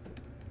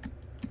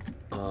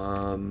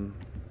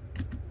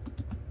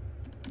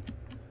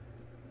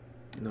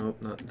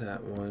 Nope, not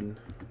that one.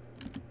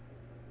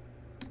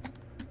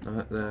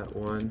 Not that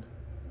one.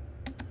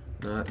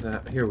 Not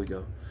that. Here we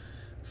go.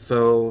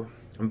 So,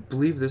 I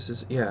believe this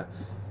is, yeah.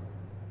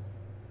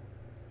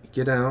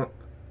 Get out.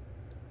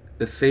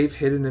 The safe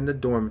hidden in the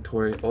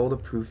dormitory. All the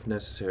proof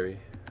necessary.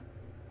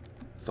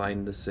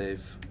 Find the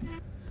safe.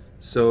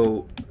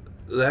 So,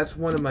 that's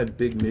one of my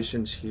big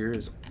missions here,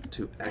 is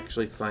to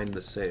actually find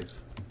the safe.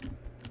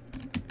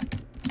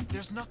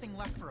 There's nothing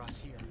left for us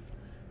here.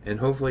 And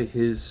hopefully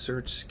his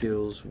search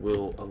skills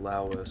will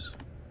allow us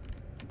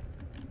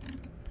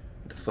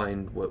to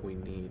find what we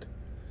need.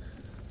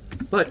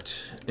 But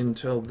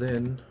until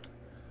then,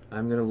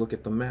 I'm gonna look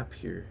at the map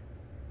here.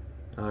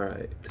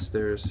 Alright, is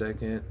there a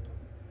second?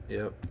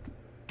 Yep.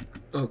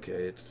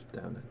 Okay, it's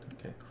down then.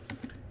 Okay.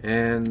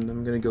 And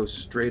I'm gonna go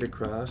straight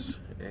across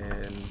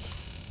and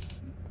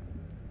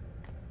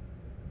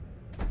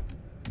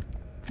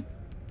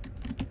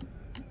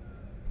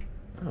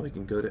oh, we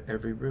can go to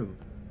every room.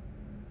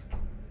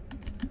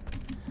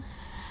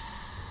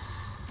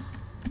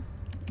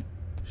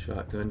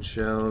 Shotgun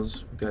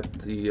shells. Got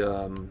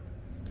the,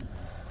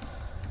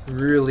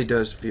 really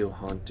does feel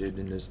haunted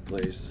in this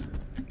place.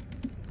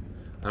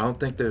 I don't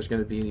think there's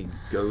going to be any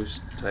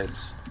ghost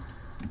types.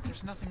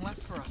 There's nothing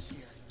left for us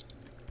here.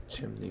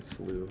 Chimney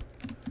flue.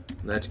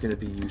 That's going to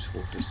be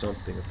useful for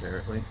something,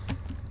 apparently.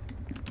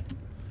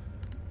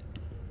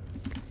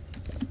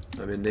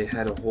 I mean, they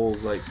had a whole,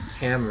 like,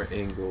 camera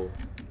angle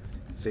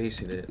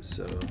facing it,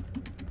 so...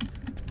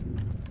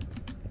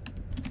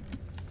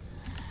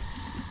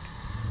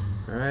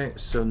 Alright,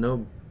 so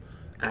no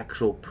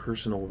actual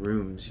personal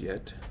rooms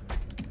yet.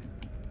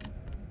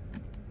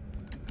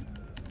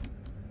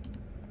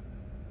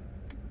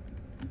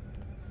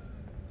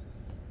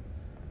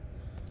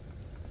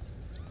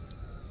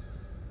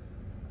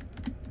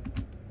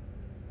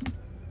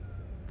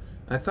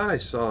 I thought I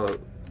saw a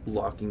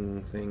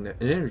locking thing, an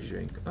energy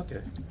drink.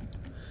 Okay.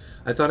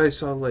 I thought I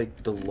saw,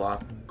 like, the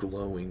lock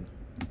glowing.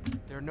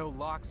 There are no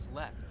locks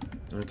left.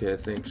 Okay,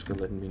 thanks for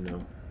letting me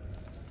know.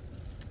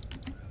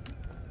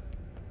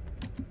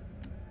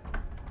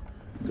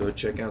 Go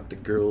check out the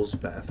girls'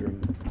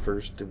 bathroom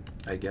first,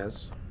 I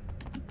guess.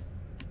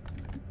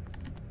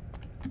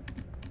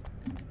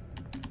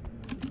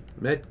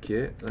 Med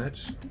kit,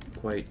 that's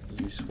quite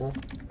useful.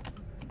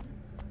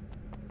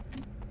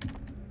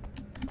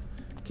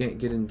 Can't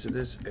get into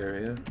this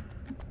area.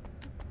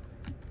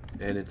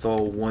 And it's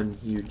all one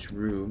huge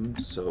room,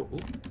 so ooh,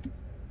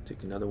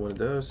 take another one of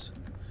those.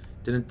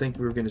 Didn't think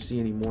we were going to see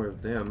any more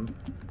of them.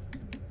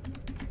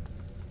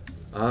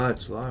 Ah,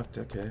 it's locked,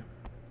 okay.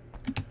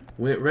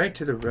 Went right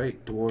to the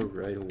right door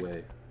right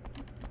away.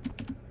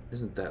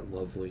 Isn't that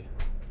lovely?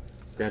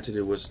 Granted,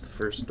 it was the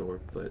first door,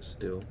 but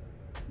still.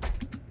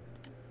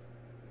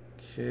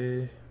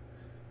 Okay.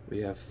 We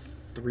have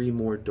 3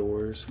 more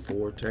doors,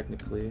 4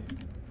 technically.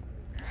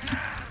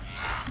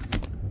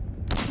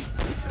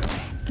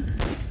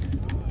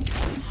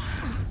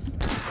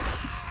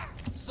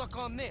 Suck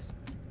on this.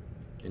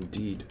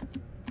 Indeed.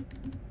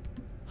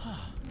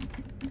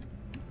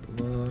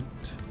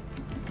 Locked.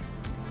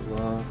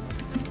 Locked.